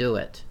as you do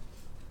it.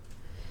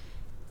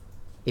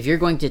 If you're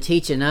going to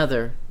teach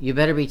another, you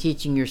better be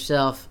teaching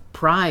yourself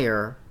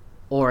prior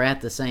or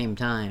at the same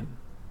time.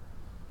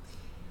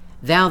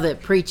 Thou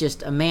that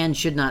preachest a man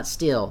should not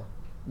steal,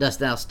 dost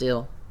thou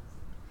steal?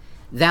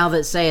 Thou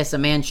that sayest a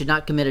man should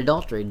not commit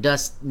adultery,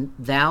 dost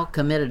thou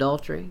commit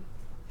adultery?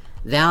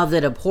 Thou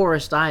that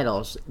abhorrest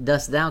idols,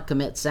 dost thou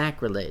commit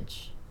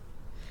sacrilege?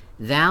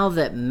 Thou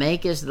that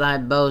makest thy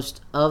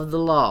boast of the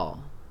law,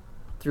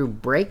 through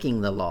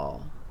breaking the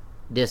law,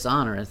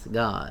 dishonoreth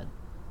God.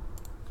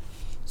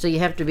 So you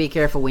have to be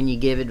careful when you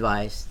give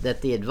advice,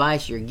 that the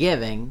advice you're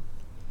giving,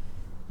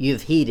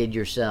 you've heeded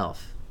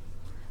yourself.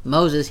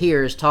 Moses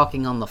here is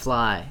talking on the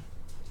fly.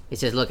 He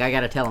says, look, I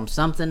got to tell them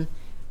something.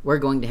 We're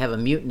going to have a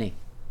mutiny,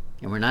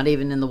 and we're not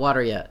even in the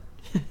water yet.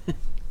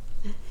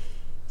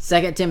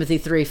 2 Timothy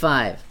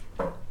 3:5.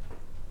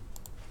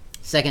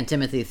 2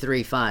 Timothy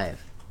 3:5.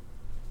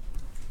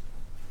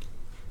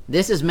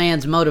 This is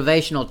man's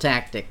motivational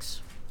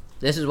tactics.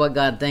 This is what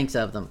God thinks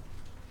of them.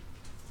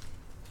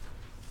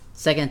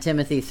 2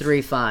 Timothy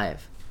 3:5.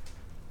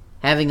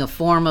 Having a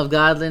form of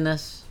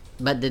godliness,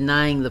 but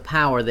denying the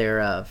power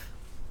thereof.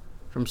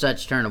 From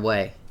such turn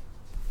away.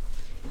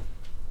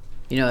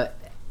 You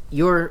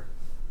know,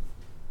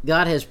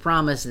 God has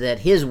promised that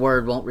his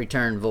word won't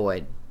return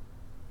void.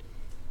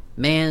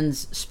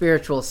 Man's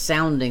spiritual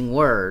sounding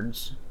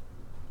words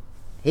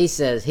he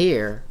says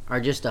here, are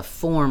just a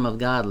form of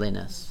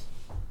godliness,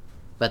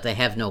 but they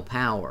have no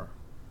power.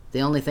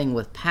 The only thing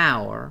with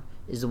power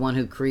is the one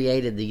who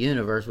created the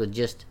universe with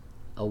just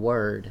a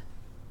word.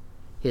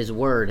 His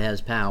word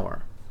has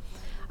power.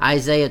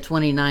 Isaiah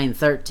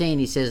 29:13,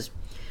 he says,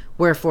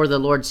 wherefore the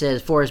Lord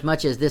says, for as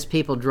much as this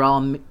people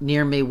draw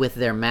near me with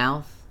their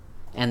mouth,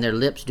 and their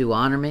lips do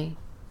honor me,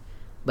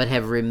 but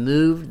have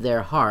removed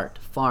their heart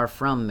far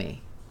from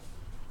me,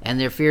 and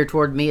their fear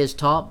toward me is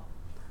taught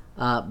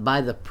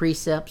by the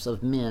precepts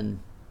of men.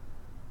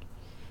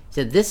 He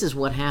said, this is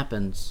what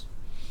happens.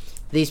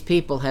 These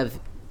people have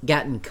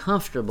gotten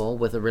comfortable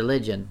with a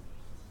religion.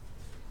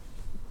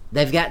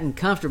 They've gotten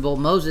comfortable.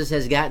 Moses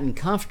has gotten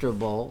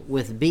comfortable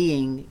with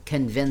being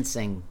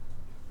convincing.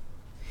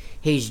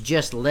 He's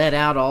just led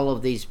out all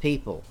of these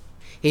people.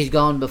 He's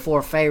gone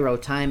before Pharaoh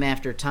time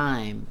after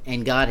time,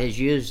 and God has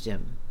used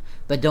him.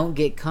 But don't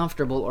get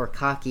comfortable or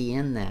cocky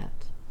in that.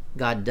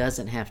 God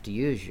doesn't have to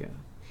use you.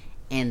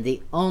 And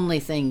the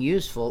only thing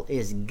useful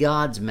is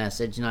God's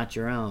message, not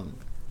your own.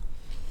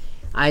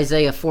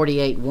 Isaiah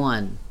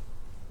 48:1.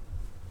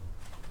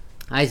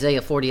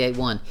 Isaiah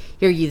 48:1.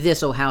 Hear ye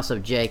this, O house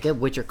of Jacob,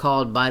 which are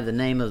called by the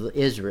name of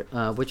Israel,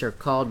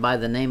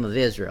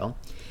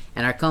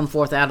 and are come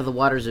forth out of the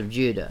waters of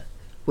Judah,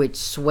 which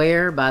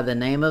swear by the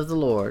name of the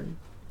Lord,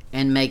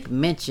 and make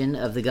mention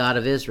of the God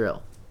of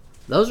Israel.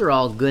 Those are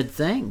all good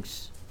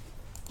things.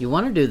 You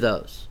want to do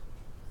those,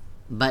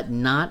 but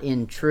not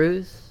in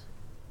truth,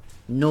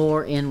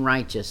 nor in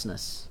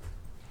righteousness.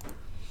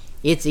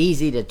 It's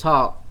easy to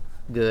talk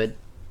good.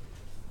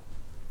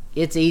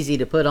 It's easy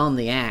to put on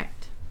the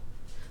act.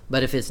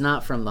 But if it's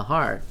not from the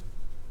heart,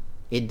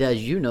 it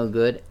does you no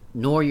good,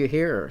 nor your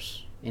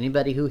hearers,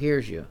 anybody who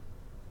hears you.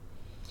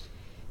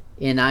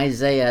 In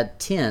Isaiah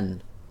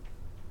 10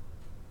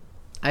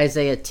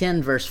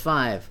 verse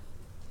 5.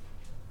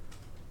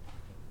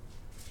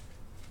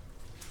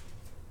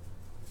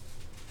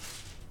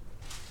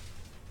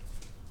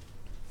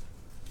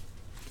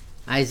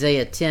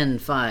 Isaiah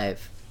 10:5.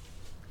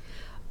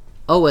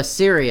 O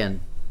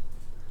Assyrian,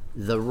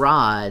 the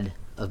rod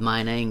of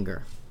mine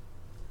anger,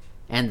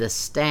 and the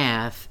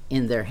staff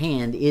in their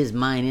hand is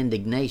mine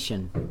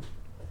indignation.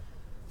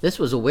 This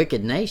was a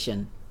wicked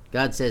nation.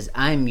 God says,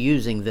 I'm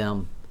using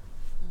them.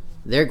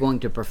 They're going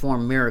to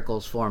perform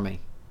miracles for me.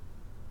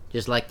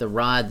 Just like the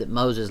rod that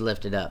Moses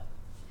lifted up.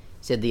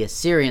 He said, the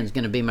Assyrian's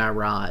going to be my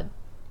rod,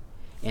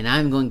 and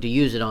I'm going to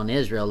use it on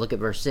Israel. Look at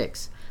verse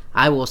 6.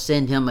 I will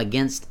send him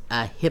against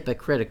a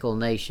hypocritical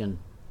nation.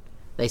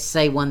 They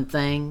say one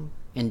thing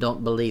and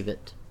don't believe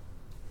it.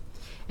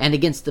 And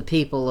against the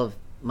people of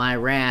my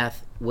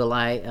wrath will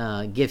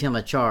I give him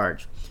a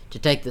charge, to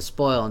take the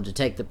spoil and to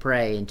take the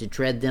prey, and to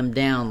tread them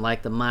down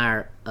like the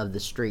mire of the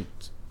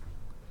streets.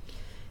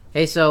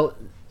 Okay, so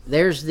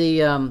there's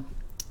the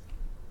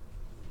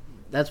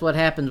that's what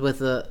happens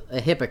with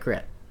a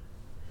hypocrite.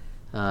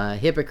 A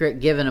hypocrite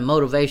giving a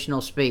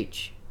motivational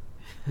speech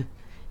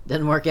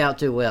doesn't work out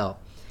too well.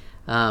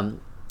 How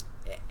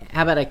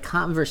about a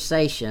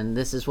conversation?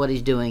 This is what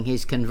he's doing.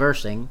 He's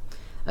conversing.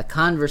 A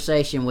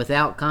conversation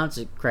without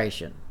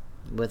consecration,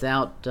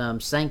 without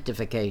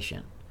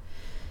sanctification.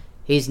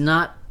 He's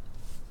not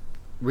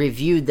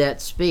reviewed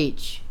that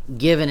speech,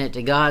 given it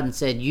to God and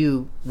said,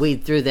 you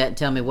weed through that and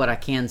tell me what I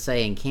can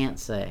say and can't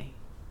say.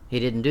 He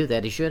didn't do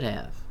that. He should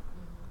have.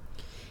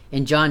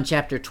 In John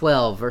chapter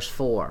 12, verse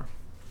 4.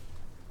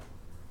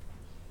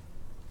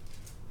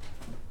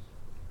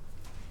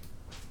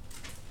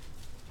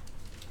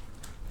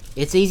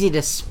 It's easy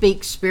to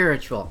speak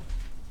spiritual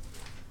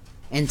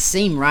and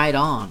seem right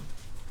on.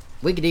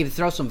 We could even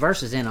throw some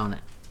verses in on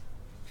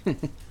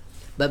it,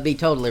 but be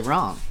totally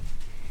wrong.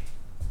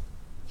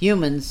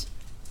 Humans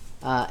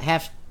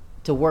have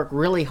to work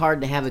really hard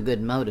to have a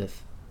good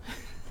motive.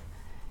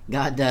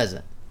 God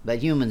doesn't, but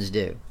humans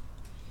do.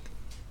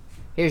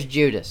 Here's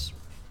Judas.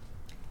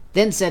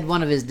 Then said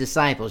one of his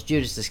disciples,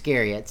 Judas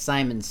Iscariot,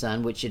 Simon's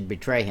son, which should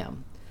betray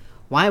him,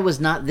 why was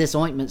not this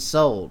ointment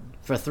sold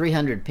for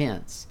 300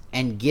 pence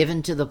and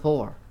given to the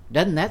poor?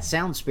 Doesn't that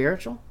sound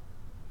spiritual?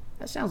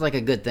 That sounds like a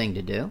good thing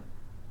to do.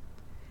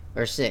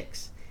 Verse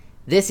 6.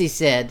 This he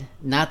said,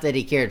 not that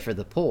he cared for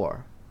the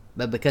poor,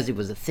 but because he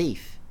was a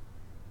thief,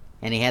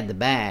 and he had the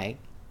bag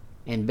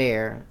and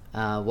bear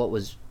what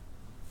was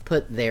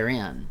put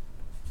therein.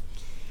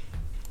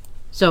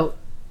 So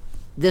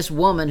this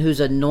woman who's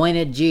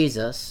anointed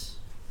Jesus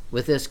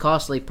with this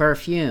costly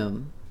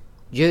perfume,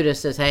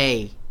 Judas says,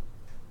 hey,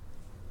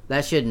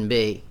 that shouldn't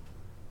be.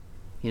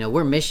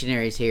 We're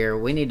missionaries here.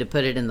 We need to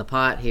put it in the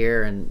pot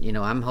here, and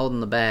I'm holding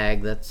the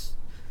bag. Let's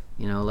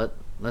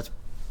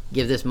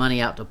give this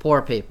money out to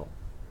poor people,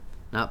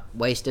 not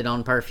waste it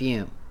on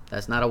perfume.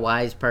 That's not a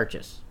wise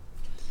purchase.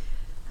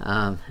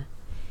 Now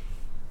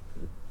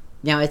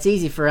it's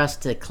easy for us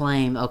to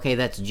claim, okay,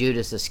 that's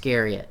Judas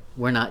Iscariot.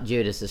 We're not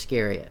Judas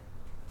Iscariot.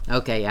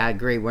 Okay, I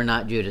agree. We're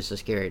not Judas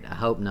Iscariot. I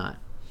hope not.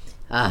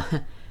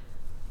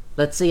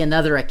 Let's see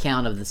another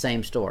account of the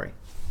same story.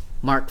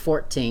 Mark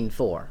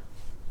 14:4.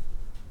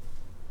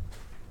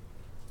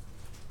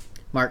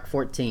 Mark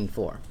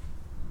 14:4.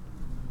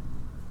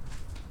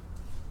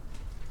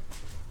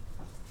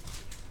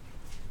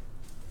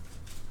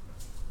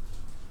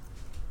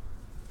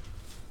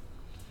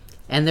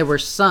 And there were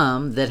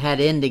some that had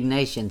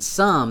indignation.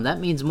 Some, that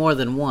means more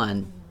than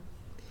one,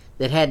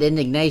 that had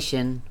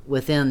indignation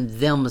within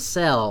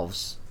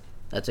themselves.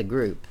 That's a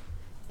group.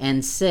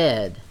 And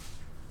said,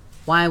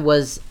 why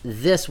was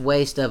this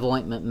waste of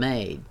ointment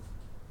made?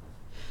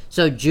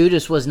 So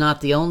Judas was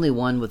not the only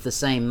one with the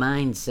same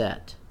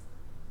mindset.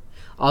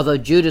 Although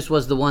Judas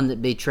was the one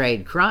that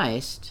betrayed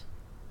Christ,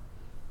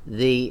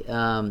 the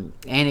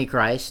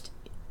Antichrist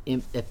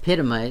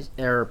epitomized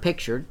or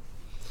pictured,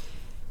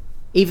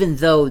 even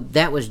though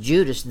that was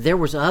Judas, there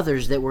was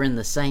others that were in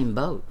the same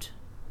boat.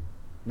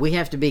 We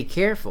have to be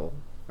careful,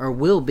 or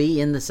we'll be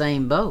in the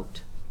same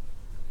boat.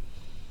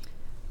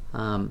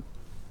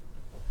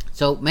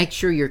 So make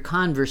sure your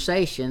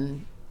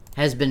conversation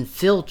has been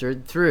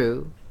filtered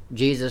through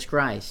Jesus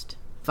Christ.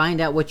 Find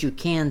out what you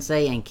can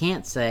say and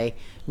can't say,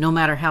 no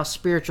matter how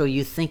spiritual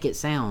you think it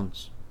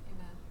sounds.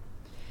 Amen.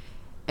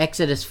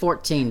 Exodus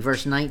 14,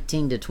 verse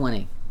 19 to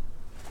 20.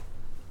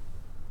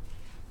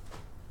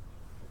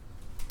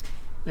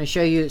 I'm going to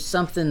show you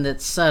something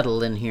that's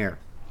subtle in here.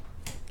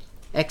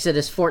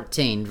 Exodus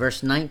 14,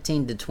 verse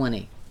 19 to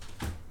 20.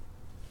 It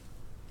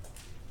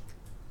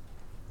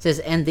says,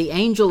 and the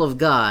angel of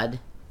God,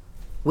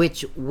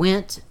 which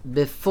went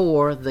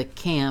before the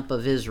camp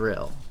of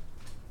Israel.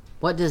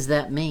 What does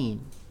that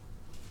mean?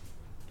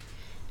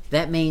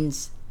 That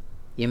means,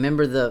 you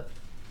remember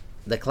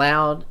the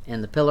cloud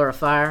and the pillar of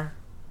fire?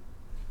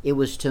 It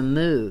was to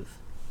move.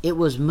 It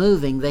was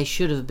moving. They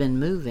should have been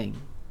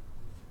moving.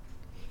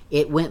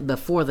 It went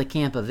before the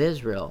camp of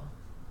Israel.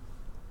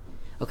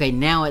 Okay,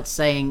 now it's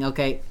saying,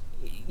 okay,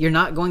 you're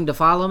not going to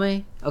follow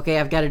me? Okay,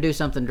 I've got to do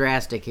something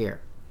drastic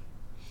here.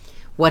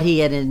 What he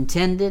had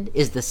intended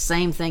is the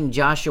same thing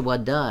Joshua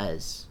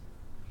does.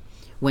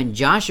 When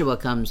Joshua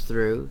comes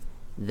through,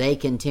 they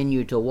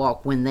continue to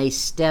walk. When they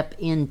step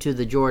into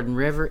the Jordan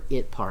River,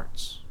 it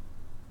parts.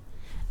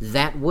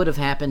 That would have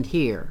happened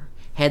here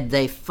had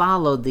they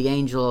followed the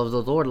angel of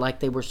the Lord like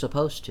they were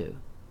supposed to.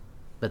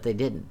 But they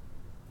didn't.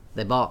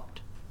 They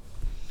balked.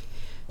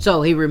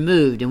 So he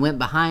removed and went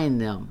behind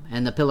them,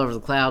 and the pillar of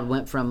the cloud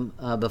went from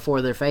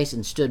before their face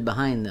and stood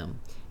behind them.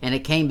 And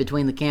it came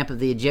between the camp of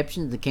the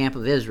Egyptians and the camp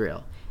of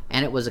Israel.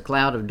 And it was a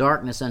cloud of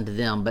darkness unto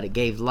them, but it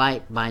gave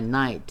light by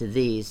night to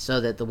these,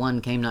 so that the one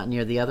came not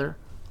near the other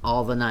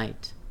all the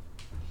night.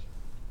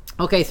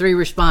 Okay, 3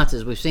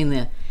 responses. We've seen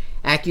the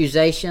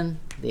accusation,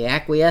 the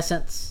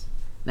acquiescence.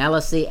 Now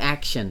let's see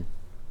action.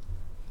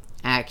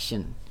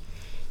 Action.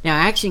 Now,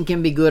 action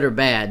can be good or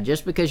bad.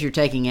 Just because you're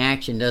taking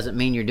action doesn't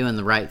mean you're doing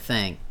the right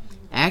thing.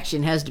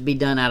 Action has to be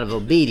done out of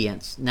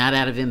obedience, not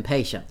out of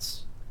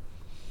impatience.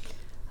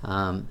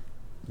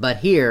 But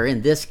here,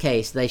 in this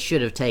case, they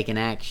should have taken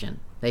action.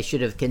 They should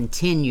have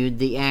continued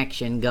the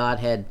action God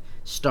had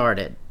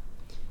started.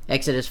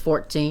 Exodus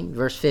 14,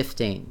 verse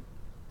 15.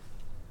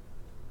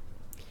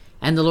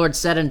 And the Lord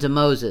said unto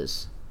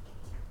Moses,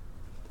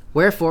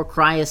 wherefore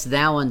criest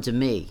thou unto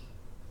me?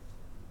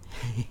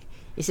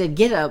 He said,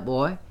 get up,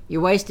 boy. You're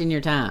wasting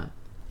your time.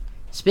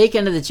 Speak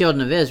unto the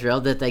children of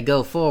Israel that they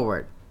go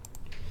forward.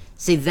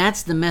 See,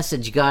 that's the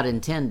message God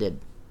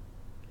intended.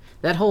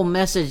 That whole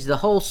message, the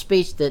whole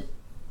speech that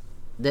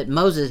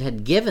Moses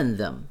had given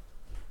them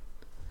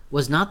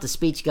was not the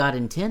speech God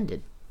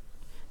intended.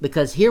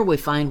 Because here we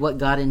find what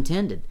God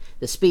intended.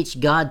 The speech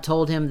God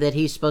told him that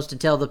he's supposed to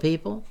tell the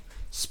people.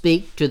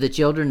 Speak to the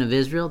children of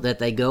Israel that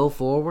they go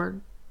forward.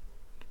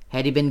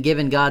 Had he been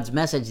given God's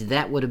message,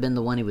 that would have been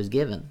the one he was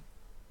given.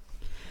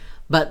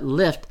 But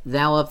lift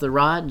thou up the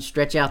rod, and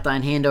stretch out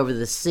thine hand over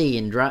the sea,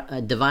 and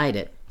divide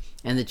it.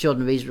 And the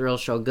children of Israel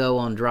shall go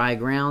on dry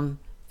ground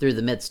through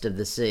the midst of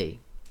the sea.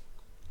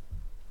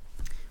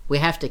 We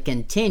have to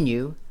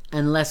continue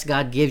unless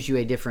God gives you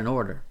a different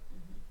order.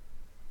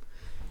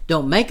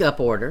 Don't make up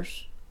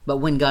orders, but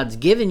when God's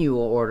given you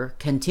an order,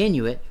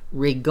 continue it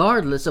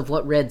regardless of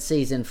what Red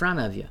Sea's in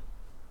front of you.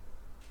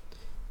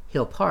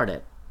 He'll part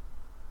it,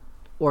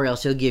 or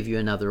else he'll give you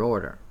another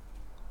order.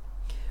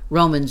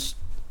 Romans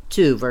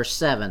 2, verse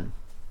 7.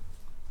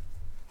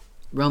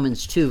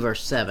 Romans 2,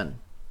 verse 7.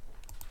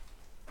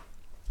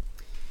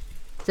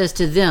 It says,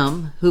 to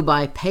them who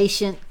by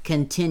patient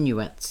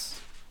continuance.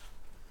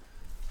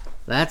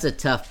 That's a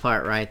tough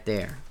part right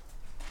there.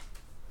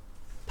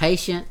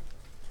 Patient,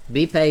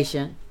 be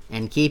patient,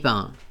 and keep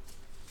on.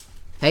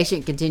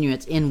 Patient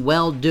continuance in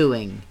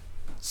well-doing.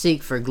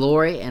 Seek for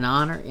glory and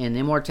honor and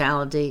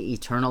immortality,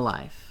 eternal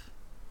life.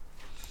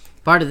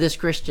 Part of this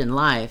Christian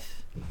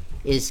life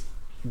is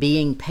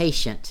being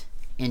patient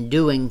and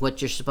doing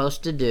what you're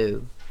supposed to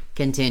do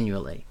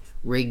continually,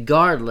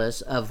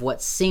 regardless of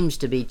what seems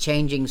to be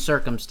changing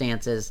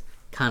circumstances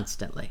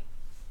constantly.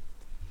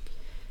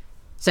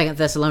 2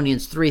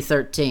 Thessalonians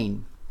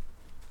 3:13.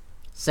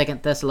 2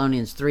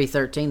 Thessalonians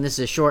 3:13. This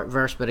is a short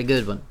verse, but a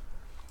good one.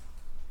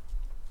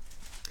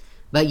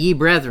 But ye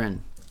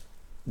brethren,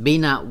 be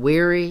not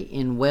weary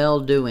in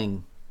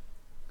well-doing.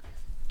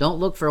 Don't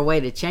look for a way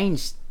to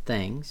change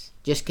things.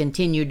 Just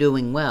continue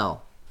doing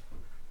well.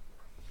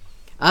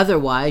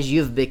 Otherwise,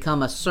 you've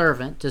become a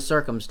servant to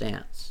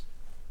circumstance.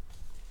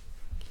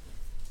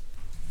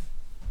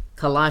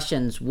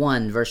 Colossians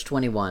 1, verse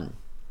 21.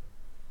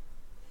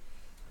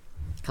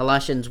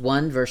 Colossians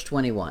 1, verse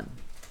 21.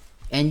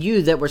 And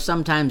you that were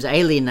sometimes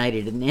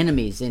alienated and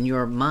enemies in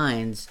your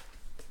minds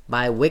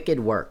by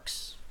wicked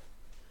works.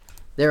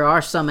 There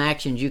are some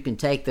actions you can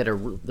take that are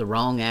the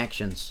wrong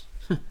actions.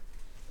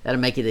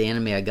 That'll make you the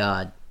enemy of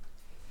God.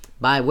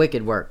 By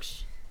wicked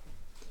works.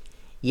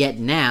 Yet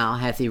now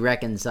hath he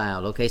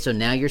reconciled. Okay, so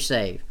now you're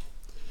saved.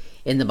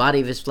 In the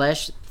body of his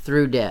flesh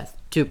through death,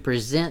 to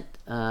present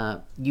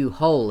you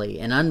holy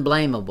and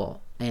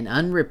unblameable and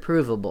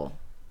unreprovable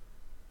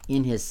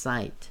in his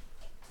sight.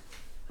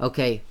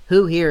 Okay,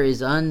 who here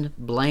is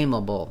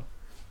unblameable?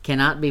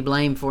 Cannot be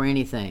blamed for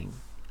anything.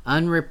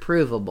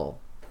 Unreprovable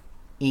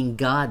in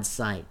God's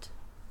sight.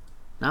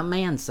 Not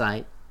man's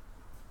sight.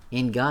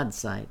 In God's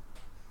sight.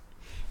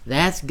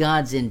 That's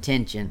God's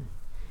intention.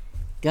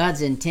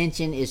 God's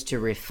intention is to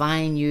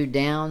refine you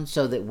down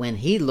so that when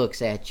he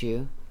looks at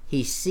you,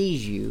 he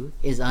sees you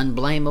as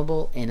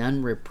unblameable and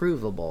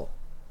unreprovable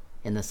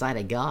in the sight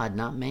of God,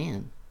 not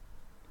man.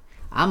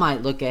 I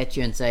might look at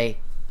you and say,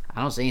 I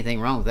don't see anything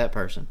wrong with that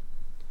person.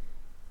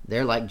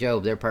 They're like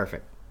Job, they're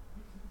perfect.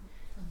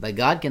 But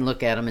God can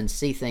look at them and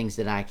see things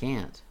that I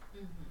can't.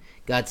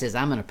 God says,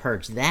 I'm going to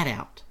purge that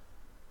out.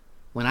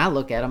 When I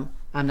look at them,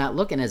 I'm not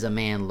looking as a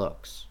man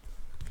looks.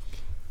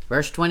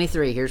 Verse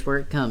 23, here's where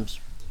it comes.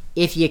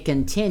 If you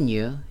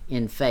continue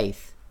in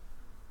faith,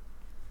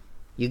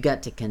 you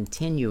got to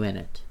continue in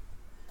it.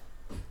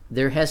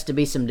 There has to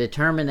be some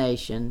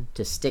determination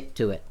to stick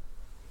to it.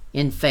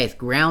 In faith,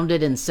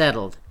 grounded and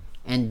settled,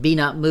 and be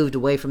not moved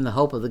away from the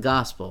hope of the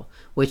gospel,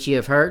 which ye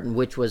have heard, and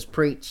which was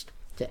preached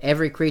to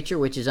every creature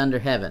which is under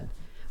heaven,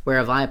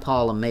 whereof I,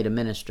 Paul, am made a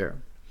minister,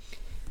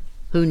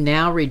 who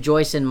now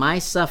rejoice in my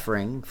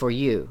suffering for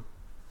you.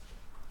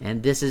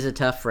 And this is a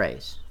tough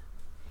phrase.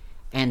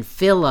 And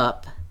fill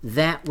up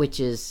that which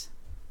is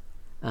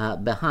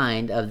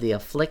behind of the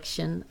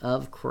affliction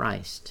of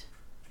Christ.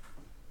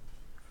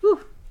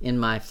 Whew, in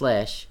my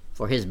flesh,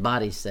 for his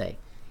body's sake.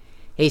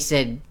 He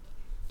said,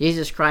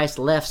 Jesus Christ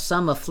left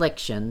some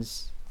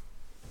afflictions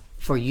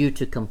for you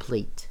to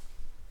complete.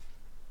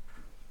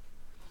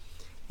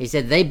 He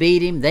said they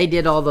beat him, he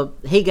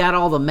got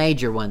all the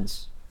major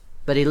ones,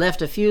 but he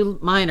left a few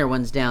minor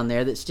ones down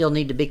there that still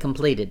need to be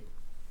completed.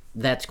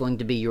 That's going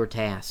to be your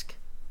task.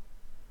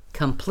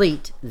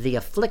 Complete the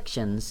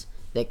afflictions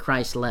that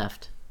Christ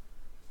left,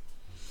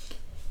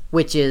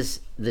 which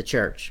is the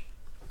church.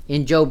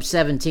 In Job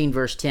 17,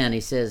 verse 10, he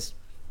says,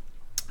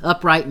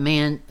 Upright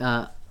men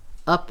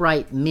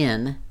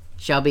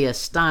shall be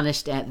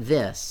astonished at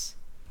this,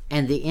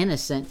 and the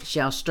innocent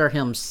shall stir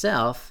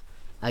himself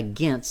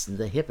against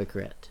the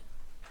hypocrite.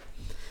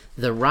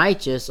 The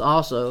righteous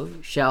also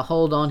shall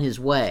hold on his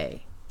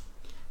way.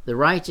 The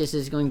righteous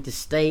is going to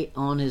stay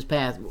on his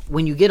path.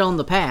 When you get on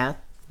the path,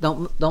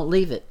 don't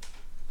leave it.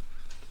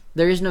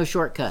 There is no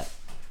shortcut.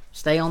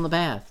 Stay on the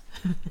path.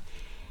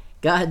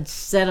 God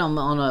set them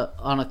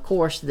on a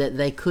course that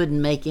they couldn't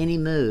make any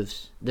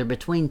moves. They're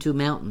between two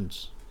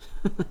mountains.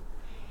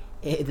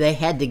 They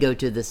had to go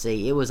to the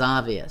sea. It was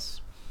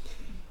obvious.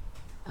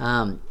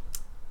 And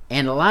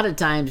a lot of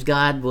times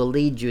God will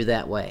lead you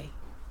that way.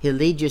 He'll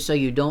lead you so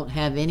you don't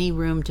have any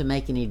room to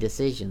make any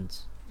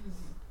decisions.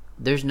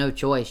 There's no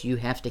choice. You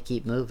have to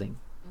keep moving.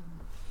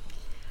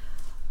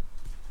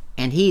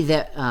 And he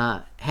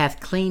that hath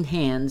clean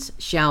hands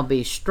shall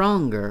be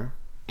stronger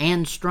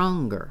and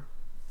stronger.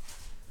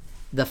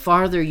 The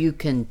farther you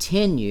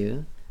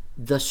continue,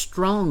 the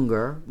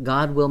stronger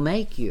God will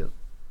make you.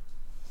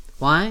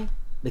 Why?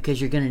 Because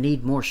you're going to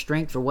need more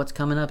strength for what's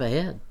coming up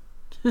ahead.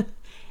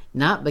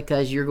 Not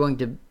because you're going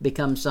to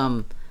become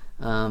some,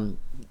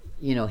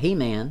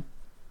 He-Man.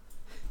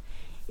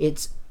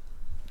 It's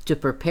to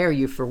prepare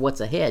you for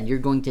what's ahead. You're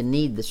going to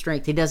need the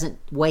strength. He doesn't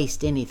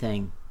waste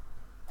anything.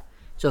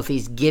 So if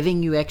he's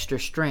giving you extra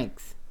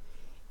strength,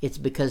 it's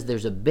because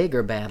there's a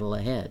bigger battle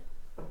ahead.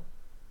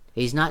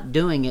 He's not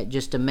doing it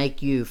just to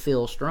make you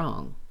feel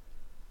strong.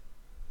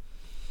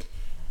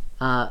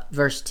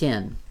 Verse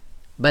 10.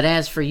 But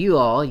as for you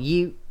all,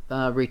 ye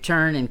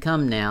return and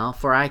come now,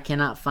 for I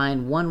cannot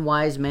find one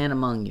wise man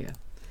among you.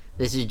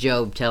 This is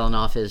Job telling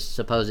off his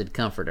supposed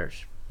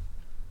comforters.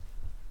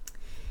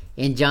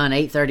 In John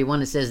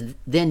 8:31 it says,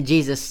 Then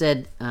Jesus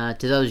said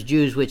to those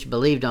Jews which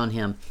believed on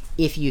him,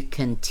 If you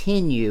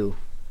continue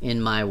in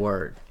my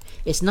word.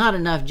 It's not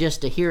enough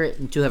just to hear it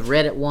and to have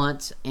read it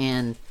once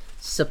and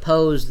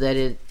suppose that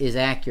it is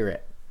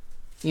accurate.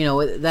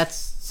 That's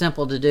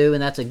simple to do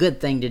and that's a good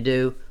thing to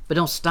do, but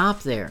don't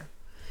stop there.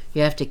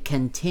 You have to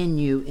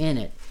continue in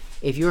it.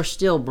 If you're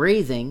still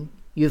breathing,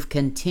 you've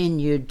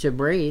continued to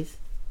breathe.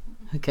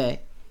 Okay.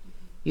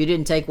 You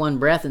didn't take one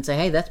breath and say,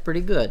 hey, that's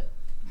pretty good.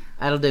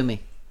 That'll do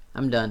me.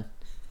 I'm done.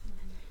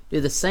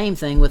 Do the same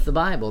thing with the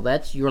Bible.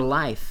 That's your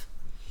life.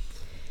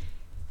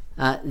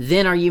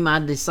 Then are you my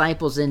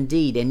disciples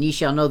indeed, and ye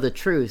shall know the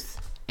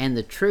truth, and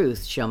the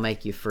truth shall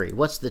make you free.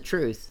 What's the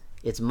truth?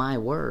 It's my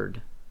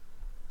word.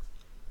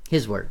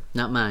 His word,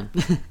 not mine.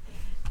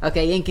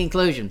 Okay, in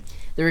conclusion,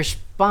 the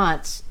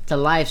response to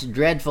life's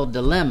dreadful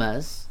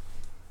dilemmas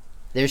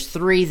There's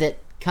three that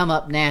come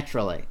up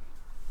naturally: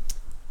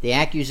 the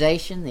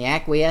accusation, the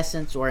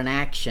acquiescence, or an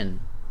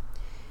action.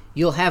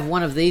 You'll have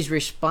one of these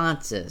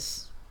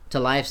responses to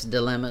life's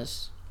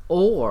dilemmas,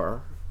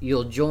 or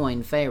you'll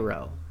join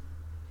Pharaoh.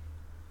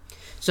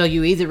 So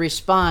you either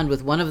respond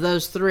with one of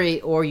those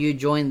three, or you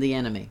join the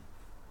enemy.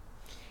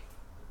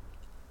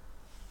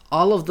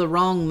 All of the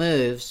wrong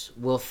moves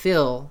will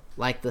feel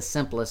like the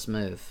simplest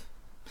move.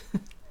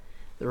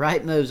 The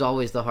right move is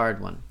always the hard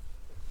one.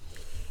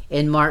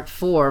 In Mark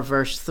 4,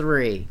 verse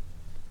 3,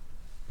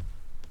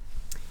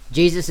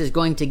 Jesus is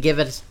going to give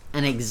us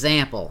an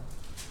example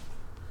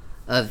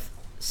of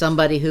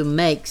somebody who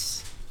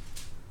makes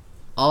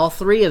all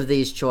three of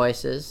these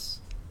choices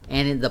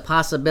and in the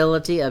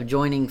possibility of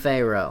joining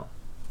Pharaoh.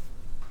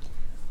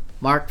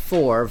 Mark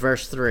 4,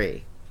 verse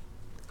 3.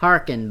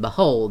 Hearken,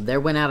 behold, there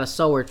went out a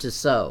sower to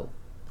sow.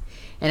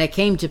 And it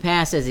came to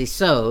pass as he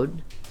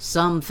sowed,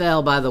 some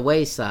fell by the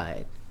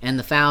wayside, and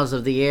the fowls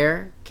of the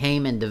air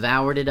came and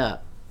devoured it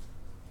up.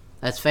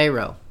 That's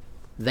Pharaoh.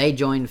 They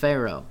joined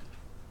Pharaoh.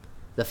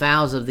 The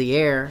fowls of the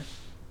air,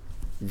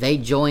 they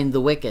joined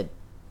the wicked.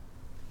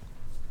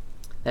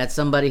 That's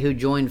somebody who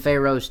joined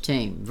Pharaoh's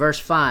team. Verse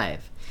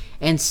 5.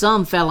 And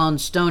some fell on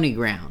stony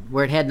ground,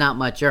 where it had not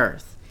much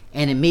earth,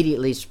 and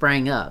immediately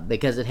sprang up,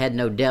 because it had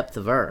no depth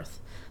of earth.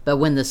 But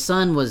when the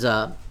sun was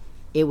up,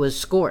 it was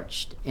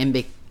scorched, and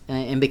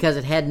because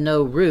it had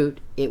no root,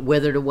 it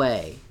withered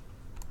away.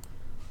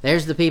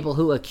 There's the people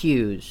who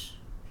accuse.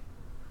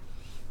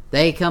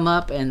 They come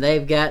up and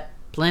they've got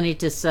plenty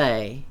to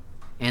say,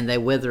 and they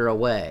wither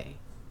away.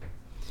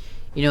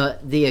 You know,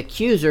 the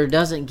accuser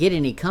doesn't get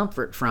any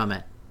comfort from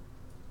it.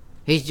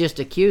 He's just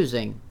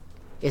accusing.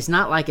 It's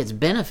not like it's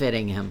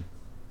benefiting him.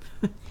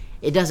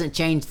 It doesn't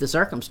change the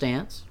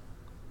circumstance.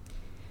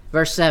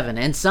 Verse 7,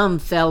 and some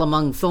fell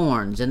among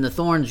thorns, and the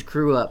thorns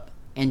grew up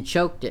and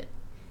choked it,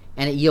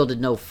 and it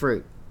yielded no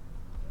fruit.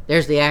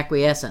 There's the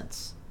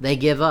acquiescence. They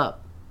give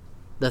up.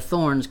 The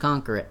thorns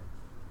conquer it.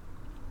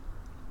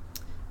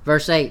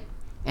 Verse 8,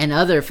 and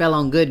other fell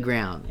on good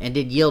ground, and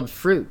did yield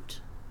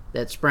fruit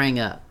that sprang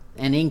up,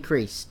 and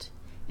increased,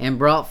 and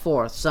brought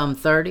forth some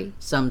 30,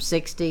 some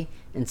 60,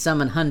 and some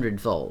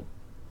 100-fold.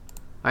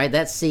 All right,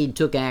 that seed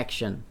took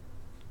action.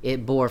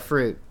 It bore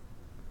fruit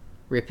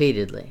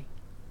repeatedly.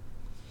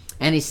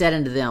 And he said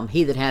unto them,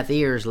 he that hath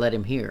ears, let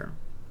him hear.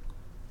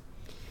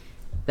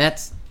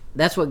 That's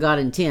what God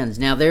intends.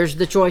 Now, there's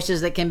the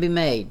choices that can be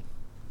made.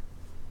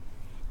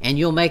 And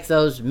you'll make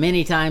those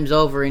many times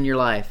over in your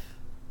life.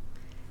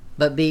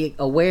 But be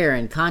aware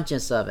and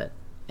conscious of it,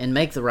 and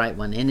make the right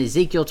one. In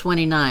Ezekiel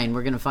 29,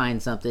 we're going to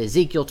find something.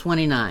 Ezekiel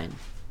 29.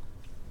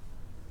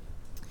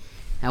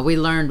 Now, we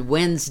learned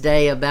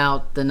Wednesday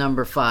about the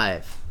number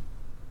 5.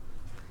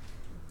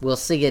 We'll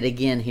see it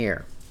again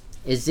here.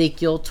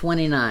 Ezekiel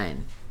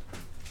 29.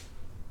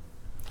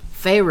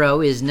 Pharaoh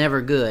is never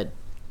good.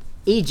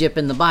 Egypt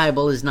in the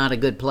Bible is not a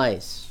good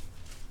place.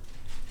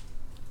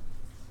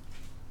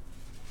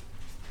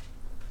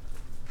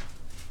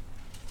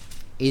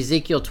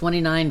 Ezekiel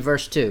 29,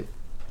 verse 2.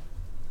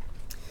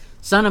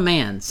 Son of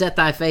man, set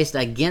thy face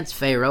against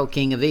Pharaoh,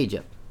 king of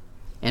Egypt,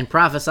 and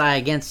prophesy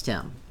against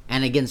him,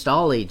 and against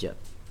all Egypt.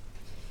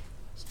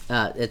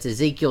 It's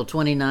Ezekiel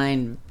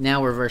 29,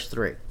 now we're verse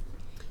 3.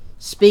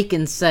 Speak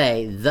and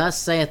say,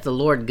 thus saith the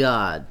Lord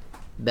God,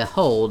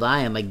 behold, I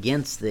am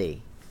against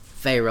thee,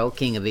 Pharaoh,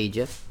 king of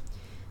Egypt,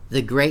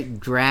 the great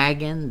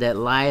dragon that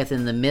lieth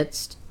in the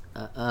midst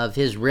of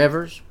his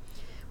rivers,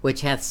 which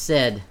hath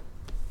said,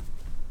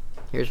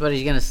 here's what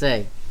he's going to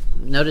say.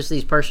 Notice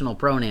these personal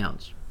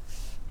pronouns.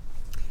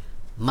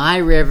 My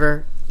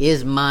river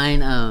is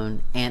mine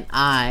own, and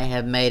I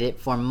have made it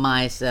for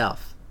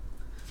myself.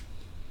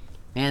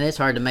 Man, it's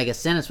hard to make a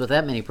sentence with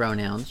that many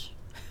pronouns.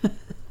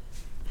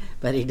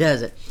 But he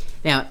does it.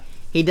 Now,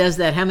 he does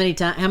that how many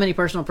times? How many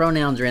personal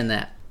pronouns are in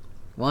that?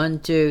 1,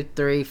 2,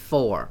 3,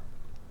 4.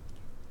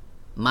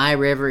 My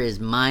river is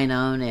mine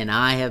own, and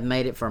I have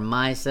made it for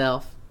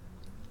myself.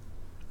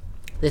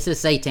 This is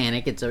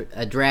satanic. It's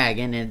a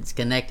dragon, and it's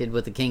connected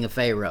with the king of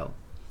Pharaoh,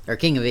 or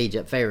king of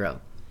Egypt,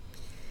 Pharaoh.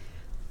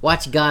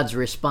 Watch God's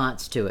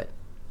response to it.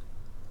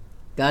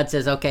 God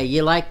says, okay,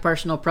 you like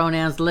personal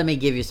pronouns? Let me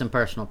give you some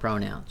personal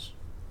pronouns.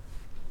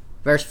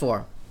 Verse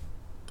 4.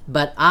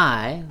 But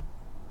I,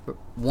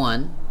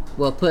 1,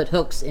 will put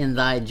hooks in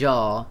thy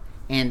jaw,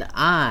 and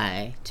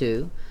I,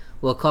 2,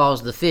 will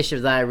cause the fish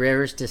of thy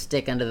rivers to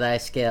stick unto thy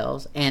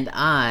scales, and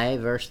I,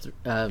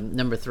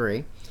 number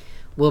 3,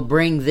 will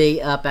bring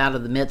thee up out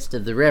of the midst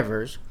of the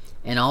rivers,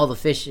 and all the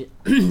fish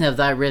of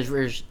thy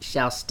rivers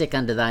shall stick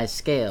unto thy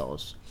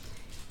scales.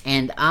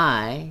 And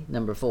I,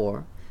 number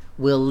 4,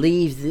 will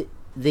leave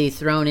thee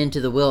thrown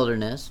into the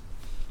wilderness,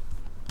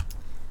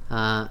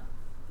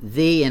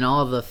 thee and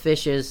all the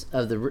fishes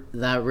of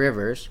thy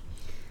rivers.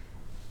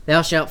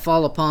 Thou shalt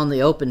fall upon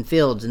the open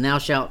fields, and thou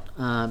shalt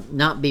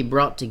not be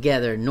brought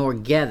together, nor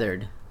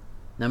gathered.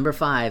 Number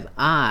 5,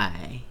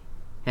 I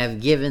have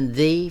given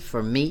thee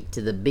for meat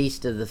to the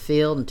beasts of the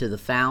field and to the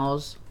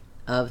fowls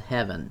of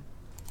heaven.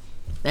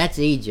 That's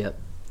Egypt.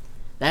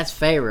 That's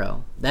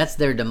Pharaoh. That's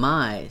their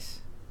demise.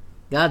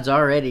 God's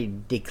already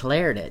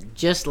declared it,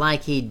 just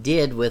like he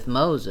did with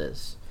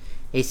Moses.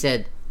 He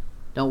said,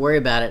 don't worry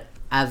about it.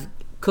 I've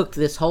cooked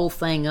this whole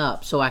thing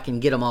up so I can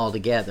get them all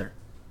together.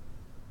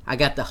 I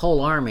got the whole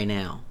army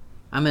now.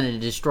 I'm going to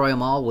destroy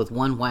them all with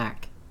one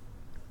whack.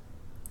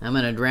 I'm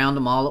going to drown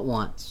them all at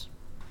once.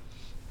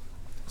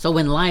 So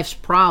when life's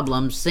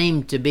problems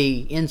seem to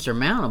be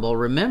insurmountable,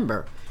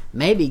 remember,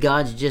 maybe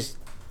God's just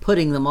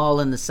putting them all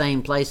in the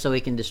same place so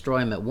he can destroy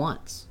them at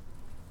once.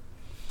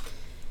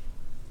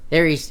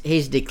 There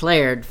he's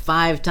declared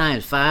 5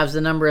 times. 5's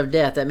the number of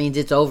death. That means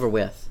it's over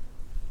with.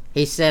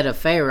 He said of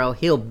Pharaoh,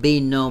 he'll be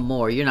no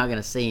more. You're not going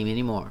to see him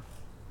anymore.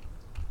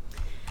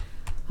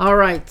 All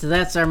right, so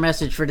that's our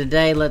message for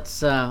today.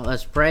 Let's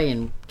pray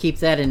and keep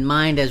that in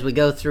mind as we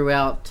go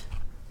throughout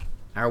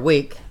our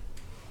week.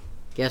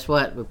 Guess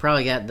what? We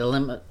probably got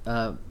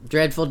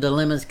dreadful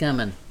dilemmas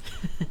coming.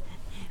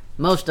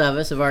 Most of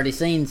us have already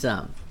seen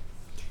some.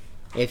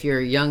 If you're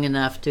young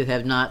enough to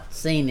have not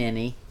seen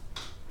any,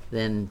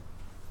 then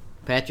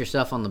pat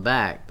yourself on the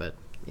back, but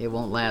it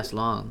won't last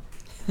long.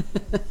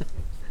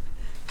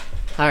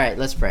 All right,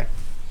 let's pray.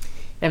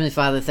 Heavenly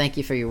Father, thank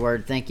you for your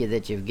word. Thank you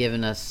that you've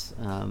given us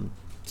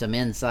some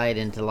insight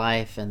into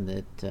life, and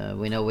that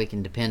we know we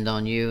can depend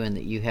on you, and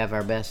that you have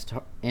our best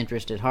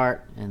interest at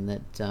heart, and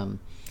that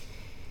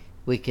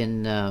we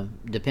can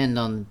depend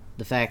on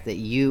the fact that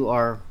you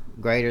are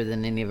greater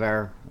than any of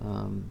our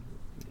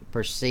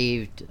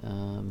perceived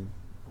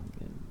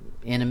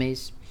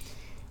enemies.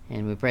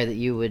 And we pray that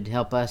you would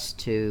help us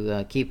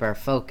to keep our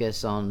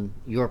focus on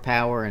your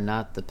power and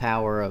not the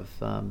power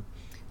of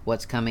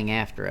what's coming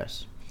after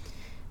us.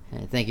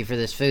 Thank you for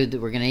this food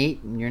that we're going to eat.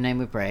 In your name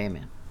we pray,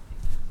 amen.